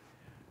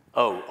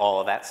 Oh, all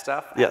of that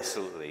stuff? Yes.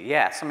 Absolutely,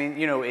 yes. I mean,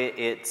 you know,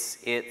 it's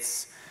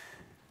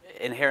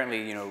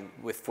inherently, you know,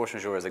 with force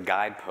majeure as a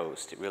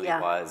guidepost, it really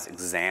was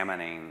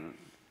examining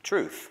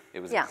truth.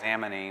 It was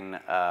examining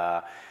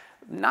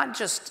not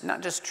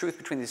just truth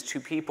between these two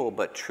people,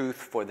 but truth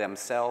for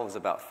themselves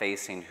about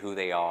facing who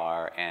they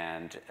are,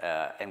 and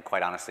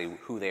quite honestly,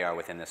 who they are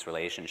within this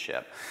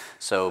relationship.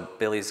 So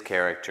Billy's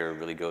character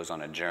really goes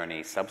on a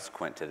journey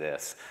subsequent to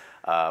this,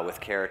 with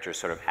characters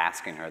sort of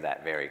asking her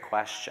that very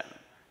question,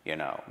 you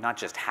know, not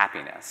just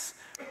happiness,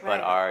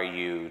 but are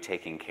you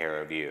taking care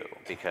of you?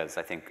 Because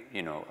I think,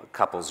 you know,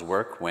 couples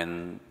work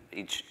when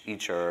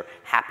each are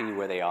happy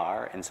where they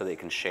are, and so they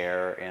can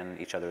share in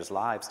each other's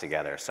lives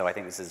together. So I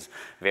think this is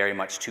very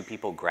much two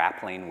people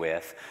grappling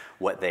with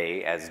what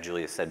they, as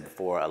Julia said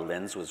before, a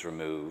lens was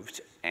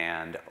removed,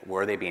 and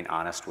were they being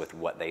honest with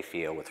what they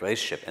feel with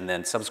relationship? And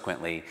then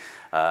subsequently,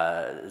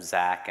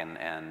 Zach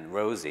and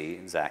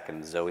Rosie, Zach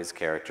and Zoe's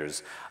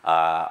characters,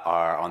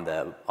 are on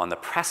the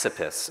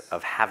precipice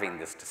of having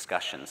this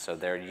discussion. So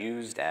they're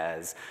used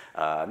as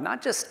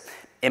not just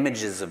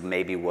images of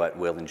maybe what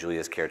Will and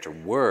Julia's character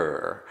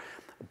were,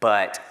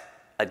 but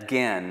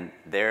again,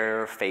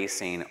 they're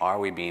facing, are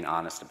we being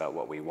honest about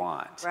what we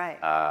want? Right.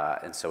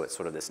 And so it's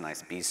sort of this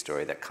nice B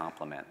story that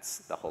complements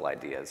the whole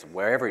ideas of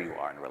wherever you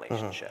are in a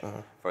relationship,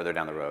 further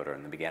down the road or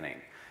in the beginning,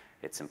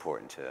 it's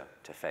important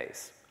to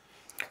face.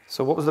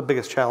 So what was the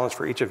biggest challenge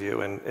for each of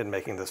you in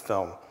making this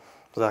film?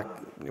 Zach,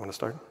 you want to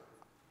start?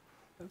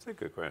 That's a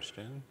good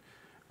question.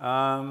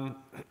 I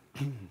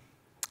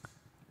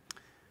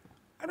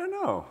don't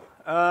know.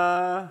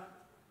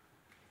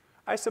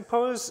 I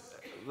suppose,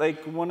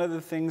 like, one of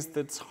the things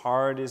that's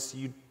hard is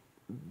he's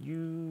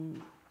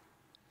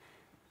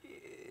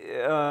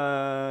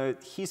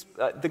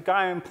the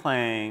guy I'm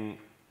playing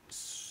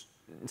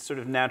sort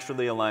of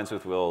naturally aligns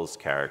with Will's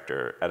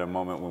character at a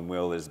moment when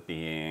Will is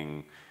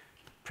being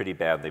pretty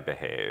badly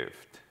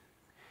behaved.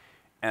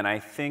 And I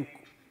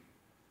think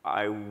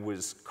I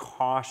was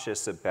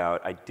cautious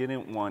about, I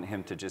didn't want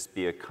him to just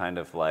be a kind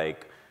of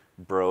like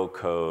bro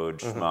code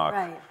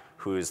schmuck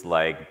who's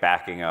like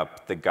backing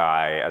up the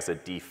guy as a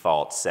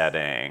default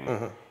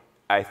setting.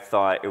 I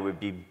thought it would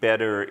be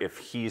better if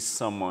he's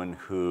someone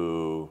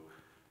who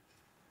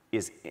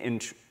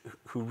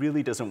who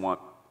really doesn't want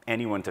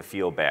anyone to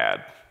feel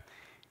bad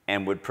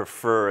and would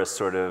prefer a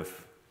sort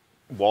of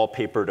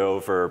wallpapered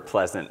over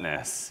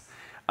pleasantness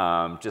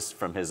just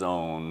from his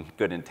own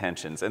good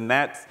intentions. And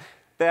that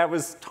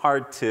was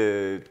hard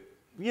to,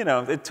 you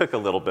know, it took a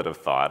little bit of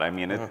thought. I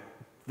mean,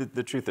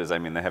 the truth is, I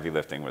mean, the heavy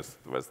lifting was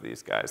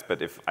these guys.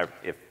 But if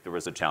there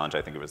was a challenge,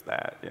 I think it was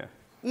that, yeah.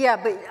 Yeah,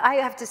 but I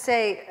have to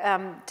say,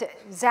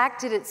 Zach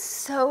did it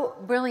so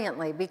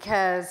brilliantly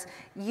because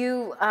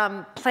you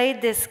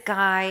played this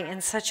guy in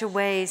such a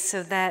way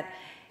so that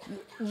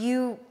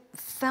you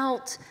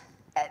felt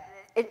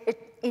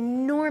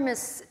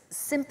enormous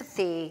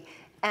sympathy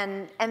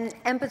and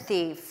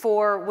empathy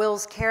for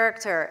Will's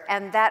character,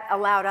 and that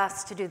allowed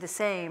us to do the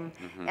same.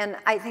 And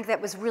I think that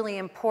was really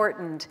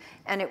important,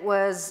 and it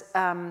was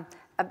an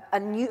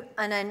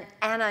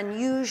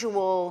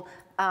unusual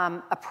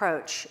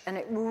approach, and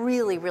it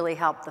really, really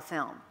helped the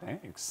film.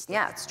 Thanks.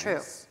 Yeah, it's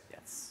true.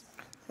 Yes.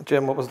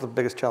 Jim, what was the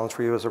biggest challenge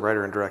for you as a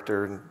writer and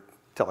director in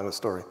telling the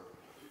story?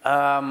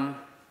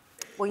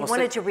 Well, you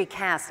wanted to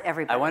recast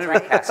everybody. I wanted to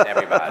recast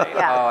everybody.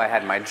 Yeah. Oh, I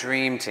had my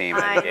dream team.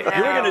 I know. You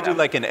were going to do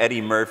like an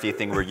Eddie Murphy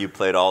thing where you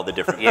played all the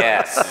different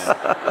Yes,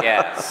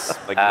 yes.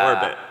 like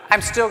Orbit.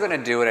 I'm still going to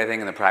do it, I think,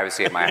 in the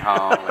privacy of my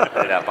home and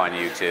put it up on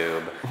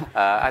YouTube.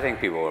 I think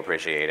people will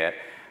appreciate it.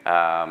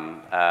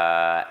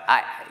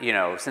 You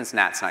know, since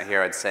Nat's not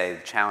here, I'd say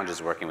the challenge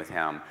is working with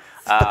him.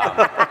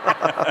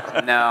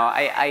 No,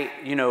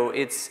 you know,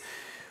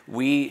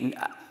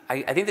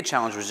 I think the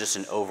challenge was just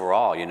an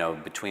overall, you know,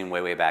 between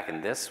way back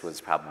and this was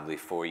probably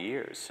 4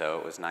 years. So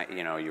it was not,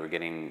 you know, you were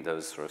getting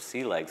those sort of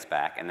sea legs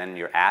back, and then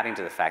you're adding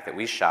to the fact that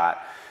we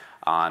shot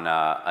on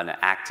an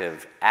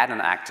active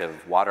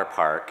water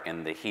park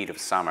in the heat of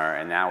summer,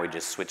 and now we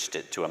just switched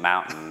it to a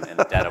mountain in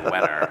the dead of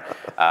winter,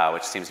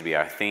 which seems to be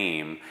our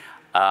theme.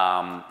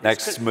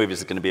 Next movie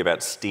is going to be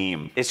about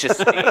steam. It's just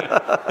steam.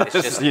 It's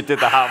just, you did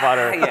the hot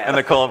water and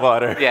the cold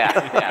water.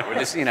 Yeah, we're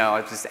just, you know,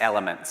 it's just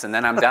elements, and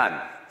then I'm done.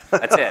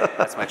 That's it.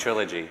 That's my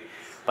trilogy.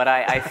 But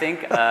I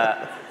think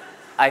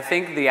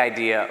the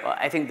idea.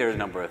 I think there's a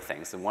number of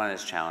things. And one of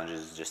his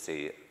challenges is just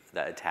the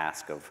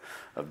task of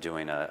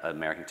doing an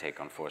American take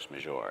on force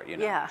majeure. You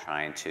know,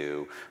 trying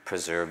to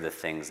preserve the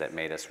things that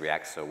made us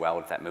react so well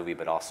with that movie,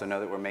 but also know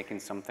that we're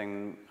making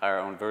something our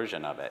own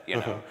version of it. You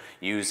know,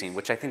 using,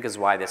 which I think is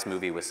why this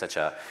movie was such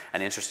an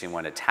interesting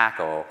one to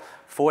tackle.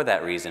 For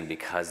that reason,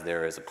 because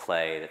there is a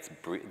play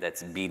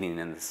that's beating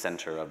in the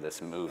center of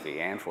this movie,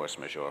 and force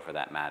majeure for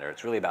that matter.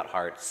 It's really about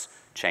hearts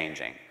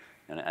changing.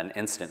 And an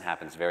incident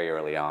happens very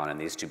early on,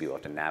 and these two people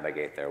have to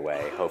navigate their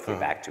way, hopefully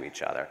back to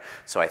each other.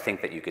 So I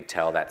think that you could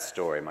tell that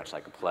story much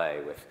like a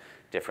play with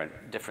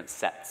different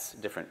sets,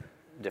 different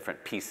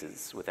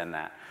pieces within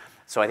that.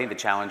 So I think the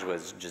challenge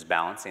was just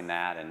balancing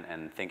that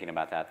and thinking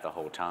about that the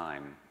whole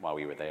time while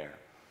we were there.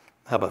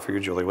 How about for you,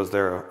 Julie? Was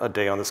there a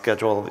day on the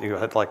schedule that you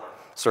had like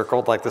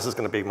circled, like this is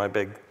going to be my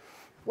big?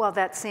 Well,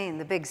 that scene,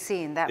 the big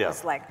scene, that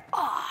was like,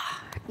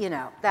 you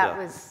know, that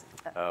was.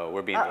 Oh,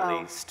 we're being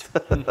released.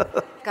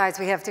 Guys,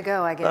 we have to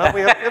go, I guess.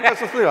 We have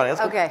questions for the audience.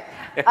 Okay.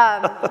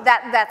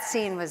 That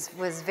scene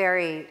was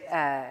very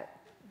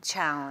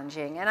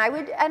challenging, and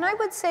I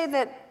would say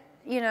that,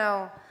 you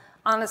know,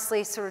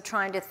 honestly, sort of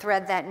trying to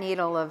thread that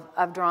needle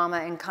of drama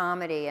and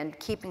comedy and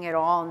keeping it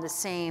all in the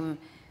same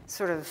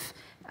sort of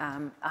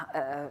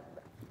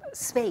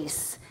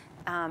space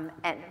and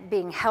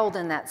being held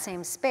in that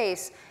same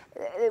space.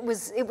 It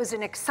was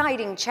an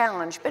exciting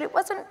challenge, but it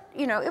wasn't,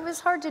 you know, it was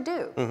hard to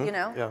do, you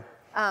know? Yeah.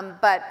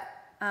 But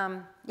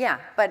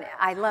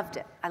I loved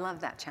it. I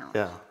loved that challenge.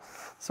 Yeah.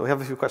 So we have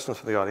a few questions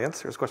from the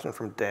audience. Here's a question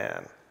from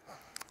Dan.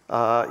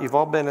 You've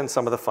all been in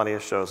some of the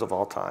funniest shows of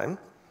all time.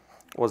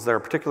 Was there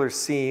a particular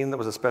scene that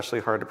was especially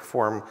hard to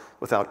perform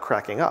without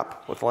cracking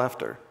up with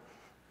laughter?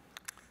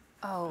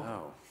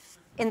 Oh.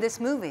 In this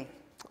movie?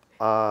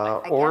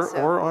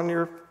 Or on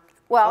your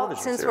Well,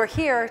 since we're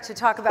here to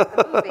talk about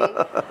the movie,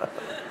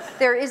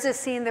 there is a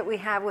scene that we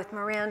have with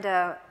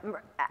Miranda,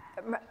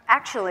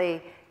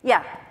 actually,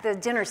 yeah, the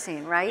dinner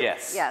scene, right?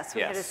 Yes. Yes,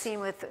 we had a scene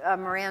with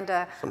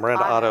Miranda. So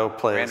Miranda Otto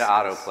plays. Miranda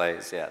Otto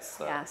plays, yes.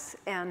 So. Yes,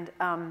 and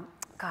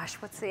gosh,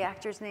 what's the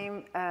actor's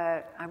name?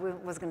 I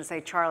was going to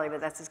say Charlie, but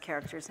that's his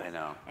character's name. I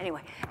know.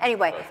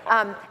 Anyway,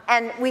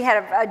 and we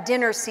had a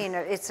dinner scene.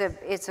 It's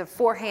a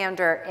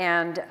four-hander,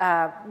 and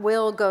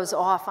Will goes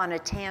off on a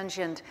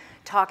tangent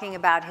talking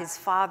about his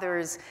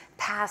father's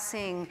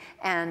passing,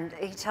 and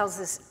he tells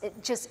this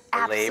just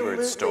absolutely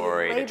labored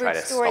story to try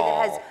to story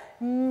stall. that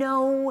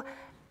has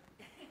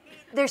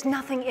there's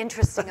nothing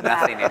interesting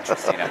about it. Nothing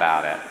interesting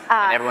about it.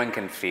 And everyone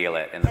can feel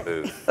it in the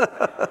booth.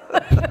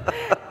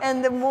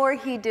 And the more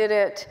he did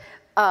it,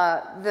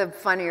 the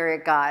funnier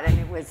it got. And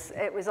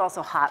it was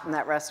also hot in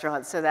that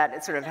restaurant, so that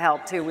it sort of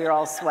helped too. We were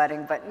all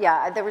sweating, but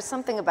yeah, there was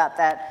something about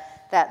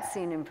that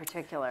scene in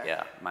particular.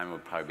 Yeah, mine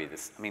would probably be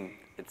this. I mean,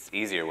 it's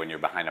easier when you're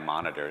behind a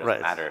monitor. It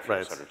doesn't matter if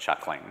you're sort of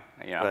chuckling.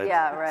 You know?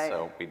 Yeah, right.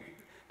 So we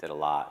did a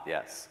lot,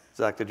 yes.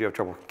 Zach, did you have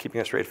trouble keeping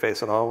a straight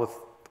face at all with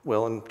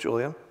Will and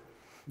Julia?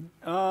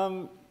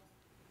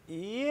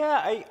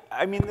 Yeah,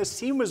 I mean, the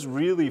scene was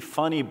really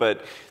funny,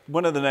 but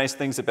one of the nice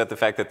things about the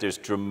fact that there's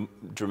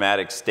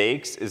dramatic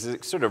stakes is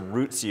it sort of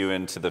roots you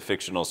into the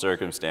fictional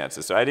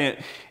circumstances. So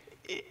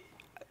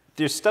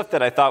there's stuff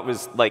that I thought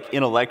was like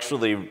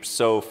intellectually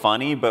so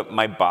funny, but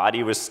my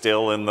body was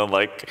still in the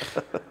like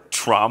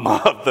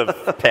trauma of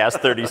the past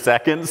 30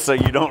 seconds, so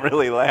you don't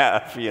really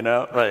laugh, you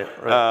know?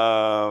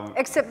 Right.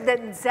 Except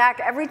that Zach,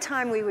 every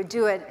time we would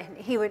do it,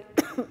 he would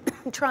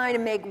try to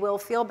make Will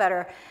feel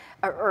better,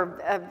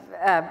 or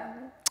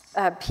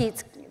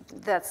Pete's,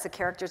 that's the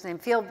character's name,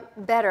 feel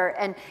better,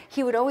 and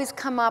he would always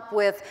come up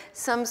with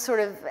some sort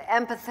of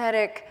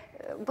empathetic,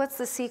 what's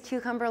the sea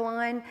cucumber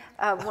line?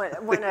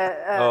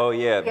 Oh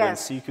yeah, when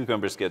sea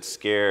cucumbers get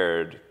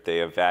scared, they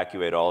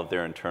evacuate all of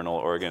their internal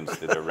organs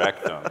to their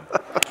rectum.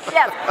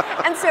 Yes,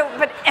 and so,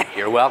 but...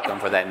 You're welcome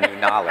for that new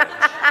knowledge.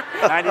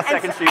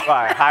 92nd Street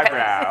Y,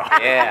 highbrow.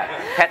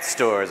 Yeah, pet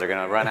stores are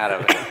gonna run out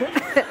of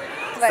it.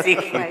 But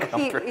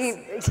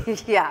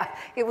yeah,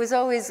 it was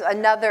always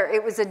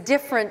it was a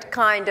different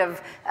kind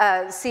of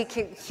sea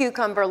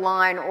cucumber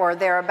line or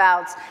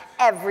thereabouts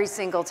every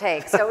single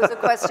take. So it was a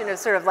question of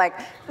sort of like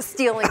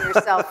steeling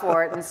yourself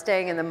for it and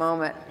staying in the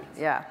moment.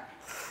 Yeah.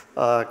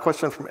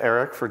 Question from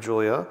Eric for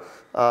Julia.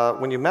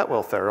 When you met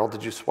Will Ferrell,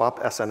 did you swap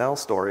SNL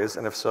stories?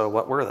 And if so,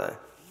 what were they?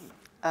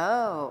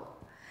 Oh.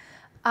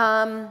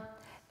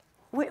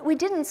 We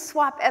didn't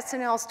swap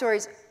SNL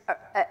stories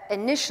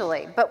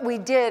initially, but we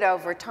did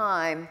over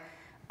time,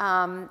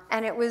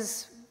 and it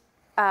was,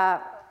 I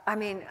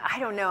mean, I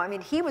don't know. I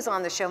mean, he was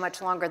on the show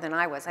much longer than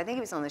I was. I think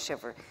he was on the show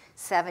for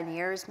 7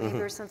 years,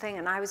 maybe, or something,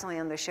 and I was only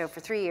on the show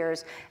for 3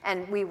 years,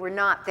 and we were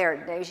not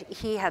there.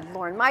 He had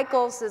Lorne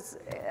Michaels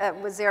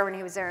was there when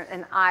he was there,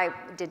 and I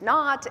did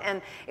not,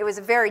 and it was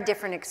a very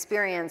different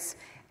experience.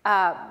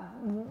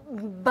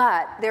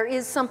 But there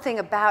is something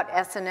about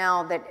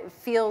SNL that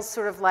feels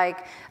sort of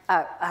like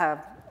a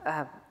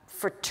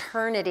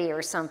fraternity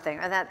or something.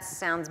 That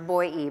sounds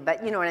boy-y,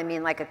 but you know what I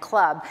mean, like a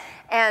club.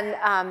 And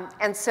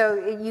so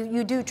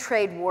you do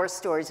trade war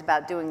stories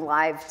about doing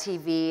live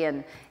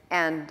TV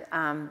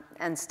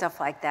and stuff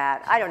like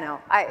that. I don't know.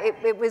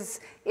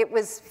 It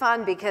was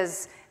fun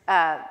because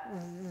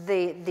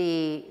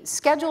the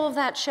schedule of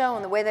that show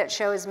and the way that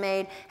show is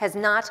made has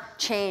not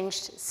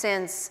changed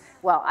since,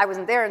 well, I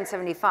wasn't there in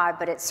 '75,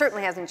 but it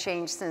certainly hasn't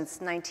changed since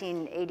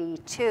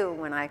 1982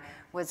 when I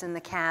was in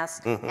the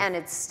cast, and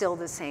it's still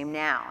the same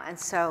now. And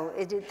so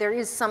there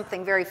is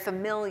something very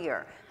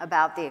familiar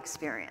about the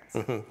experience.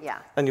 Yeah.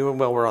 And you and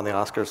Will were on the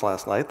Oscars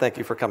last night. Thank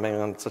you for coming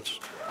on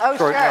such short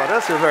sure.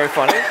 notice. You're very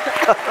funny.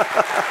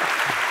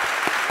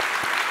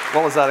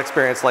 What was that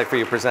experience like for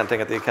you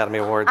presenting at the Academy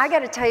Awards? I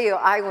got to tell you,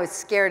 I was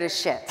scared as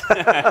shit.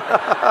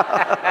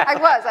 I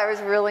was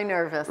really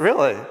nervous.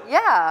 Really?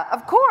 Yeah,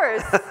 of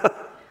course.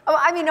 Oh,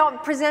 I mean,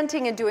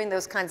 presenting and doing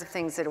those kinds of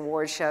things at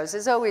award shows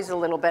is always a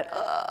little bit,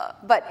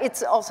 but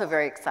it's also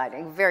very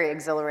exciting, very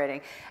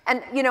exhilarating.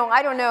 And, you know,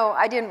 I don't know,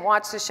 I didn't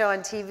watch the show on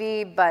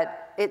TV,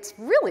 but it's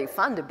really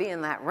fun to be in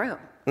that room.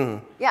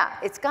 Yeah,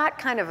 it's got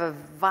kind of a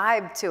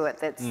vibe to it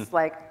that's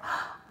like,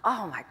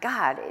 oh my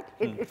God,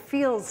 it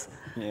feels,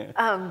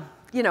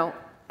 you know,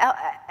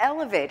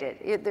 elevated.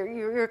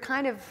 You're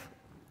kind of,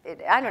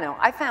 I don't know,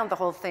 I found the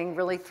whole thing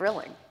really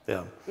thrilling.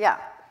 Yeah. Yeah.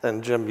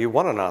 And Jim, you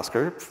won an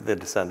Oscar for The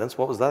Descendants.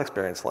 What was that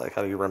experience like?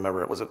 How do you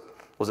remember it? Was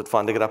it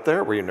fun to get up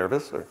there? Were you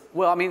nervous? Or?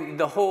 Well, I mean,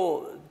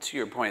 to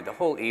your point, the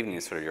whole evening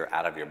is sort of you're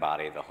out of your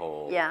body, the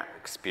whole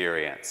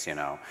experience, you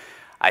know.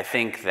 I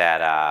think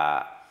that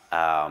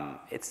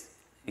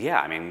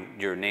I mean,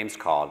 your name's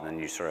called, and then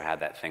you sort of had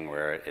that thing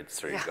where it's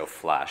sort of you go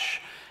flush,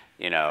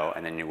 you know,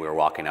 and then we were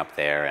walking up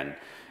there,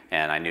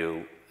 and I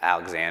knew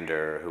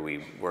Alexander, who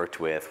we worked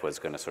with, was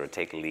going to sort of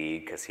take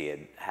lead because he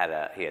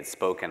had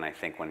spoken, I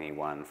think, when he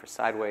won for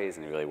Sideways,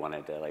 and he really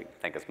wanted to like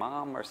thank his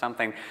mom or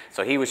something.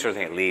 So he was sort of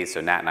taking lead. So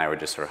Nat and I were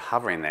just sort of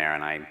hovering there,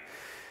 and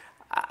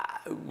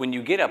when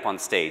you get up on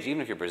stage,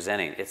 even if you're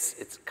presenting,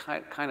 it's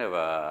kind of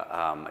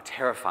a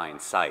terrifying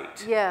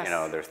sight. Yes. You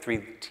know, there are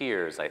 3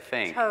 tiers, I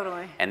think.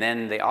 Totally. And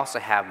then they also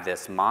have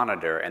this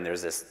monitor, and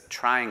there's this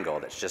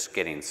triangle that's just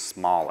getting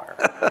smaller.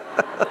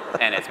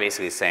 And it's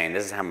basically saying,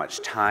 this is how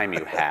much time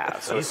you have.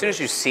 So as soon as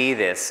you see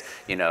this,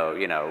 you know,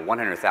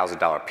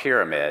 $100,000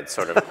 pyramid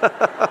sort of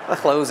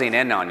closing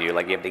in on you,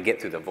 like you have to get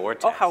through the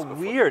vortex. Oh, how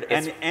weird.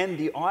 And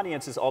the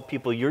audience is all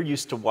people you're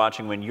used to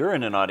watching when you're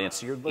in an audience.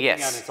 So you're looking at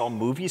it's all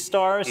movie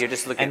stars. You're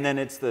just looking. And then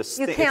it's this.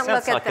 You can't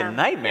look at like them. A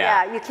nightmare.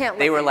 Yeah, you can't look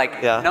They were at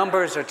like,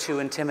 numbers are too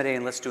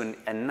intimidating. Let's do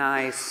a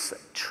nice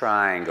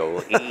triangle.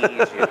 We'll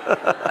ease you.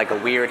 Like a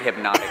weird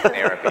hypnotic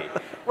therapy.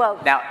 Well,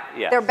 now,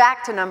 they're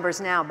back to numbers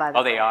now, by the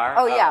way. Oh, they are?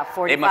 Oh, yeah,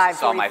 They must 45, have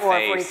saw my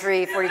 44, face.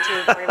 43,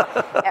 42,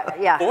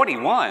 41. Yeah.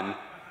 41?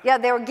 Yeah,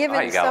 they were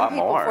giving you got a some lot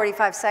people more.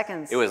 45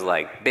 seconds. It was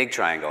like big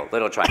triangle,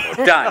 little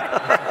triangle, done.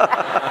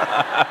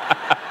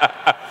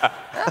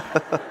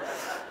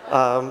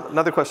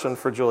 Another question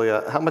for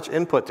Julia. How much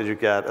input did you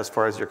get as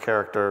far as your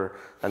character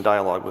and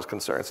dialogue was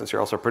concerned? Since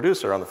you're also a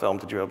producer on the film,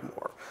 did you have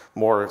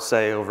more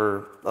say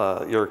over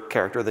your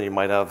character than you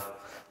might have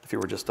if you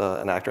were just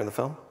an actor in the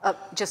film?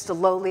 Just a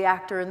lowly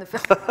actor in the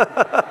film.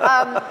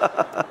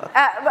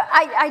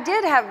 I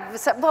did have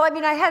some, well, I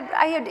mean, I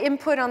had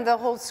input on the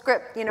whole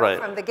script, you know, Right.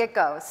 from the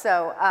get-go.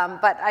 So,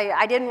 but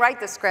I didn't write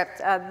the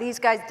script. These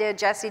guys did,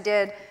 Jesse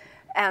did.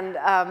 And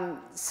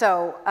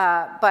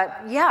but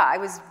yeah, I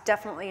was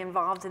definitly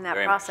involved in that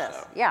Very much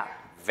process. so. Yeah.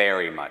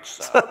 Very much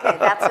so. Okay,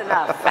 that's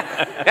enough.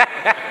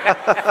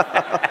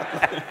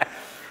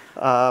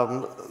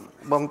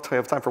 Well, we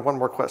have time for one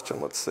more question.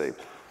 Let's see.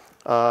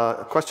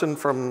 A question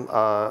from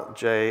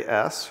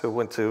J.S., who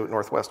went to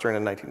Northwestern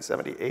in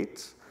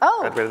 1978. Oh.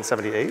 Graduated in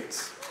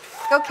 78.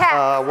 Go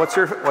Cat.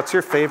 What's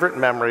your favorite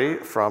memory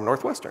from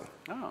Northwestern?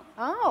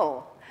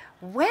 Oh,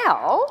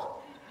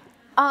 well,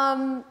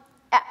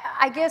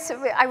 I guess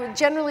I would,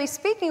 generally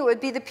speaking, it would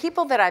be the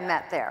people that I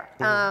met there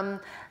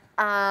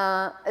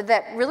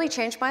that really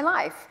changed my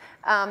life.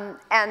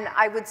 And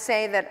I would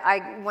say that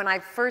when I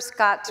first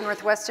got to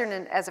Northwestern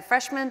as a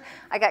freshman,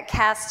 I got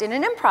cast in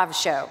an improv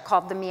show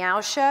called The Meow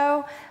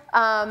Show.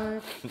 Why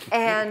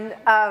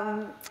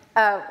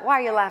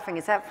are you laughing?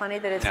 Is that funny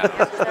that it's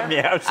the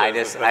Meow Show?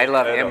 I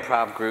love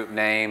improv group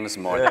names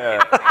more than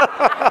anything.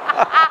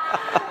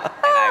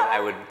 I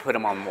would put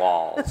them on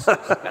walls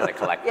as a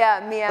collective.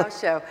 Yeah, Meow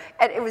Show.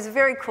 And it was a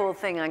very cool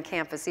thing on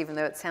campus, even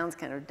though it sounds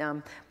kind of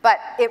dumb. But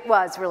it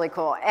was really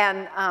cool,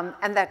 and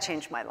that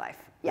changed my life.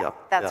 Yeah,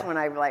 that's when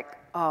I like,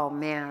 oh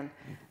man,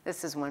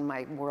 this is when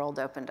my world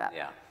opened up.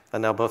 Yeah.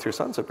 And now both your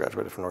sons have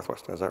graduated from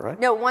Northwestern, is that right?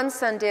 No, one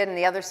son did, and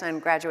the other son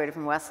graduated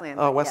from Wesleyan.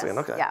 Oh, Wesleyan,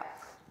 yes, okay. Yeah.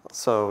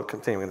 So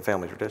continuing the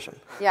family tradition.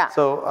 Yeah.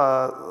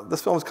 So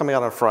this film is coming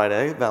out on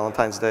Friday,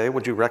 Valentine's Day.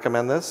 Would you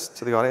recommend this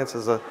to the audience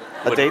as a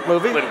date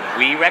movie? Would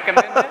we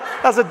recommend it?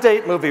 As a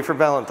date movie for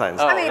Valentine's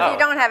Day. I mean, if you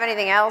don't have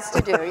anything else to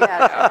do,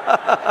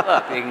 yeah.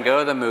 Look, you can go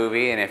to the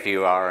movie, and if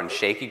you are on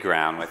shaky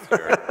ground with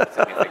your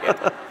significant...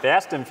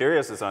 Fast and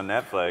Furious is on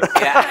Netflix.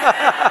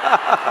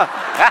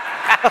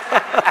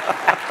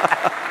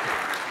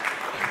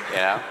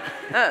 Yeah.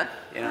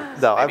 You know,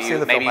 No, I've seen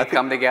the film. Maybe you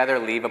come together,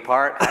 leave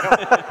apart. I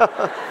don't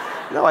know.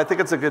 No, I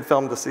think it's a good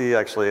film to see,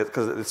 actually,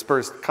 because it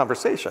spurs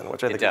conversation,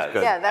 which I think is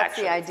good. Yeah, that's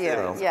the idea.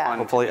 So Yeah.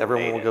 hopefully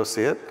everyone will go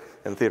see it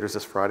in theaters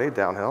this Friday,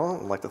 Downhill.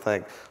 I'd like to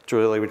thank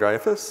Julia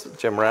Louis-Dreyfus,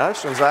 Jim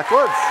Rash, and Zach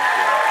Woods.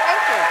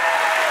 Thank you.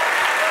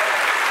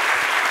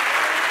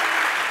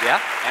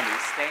 Yeah, and we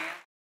stay in.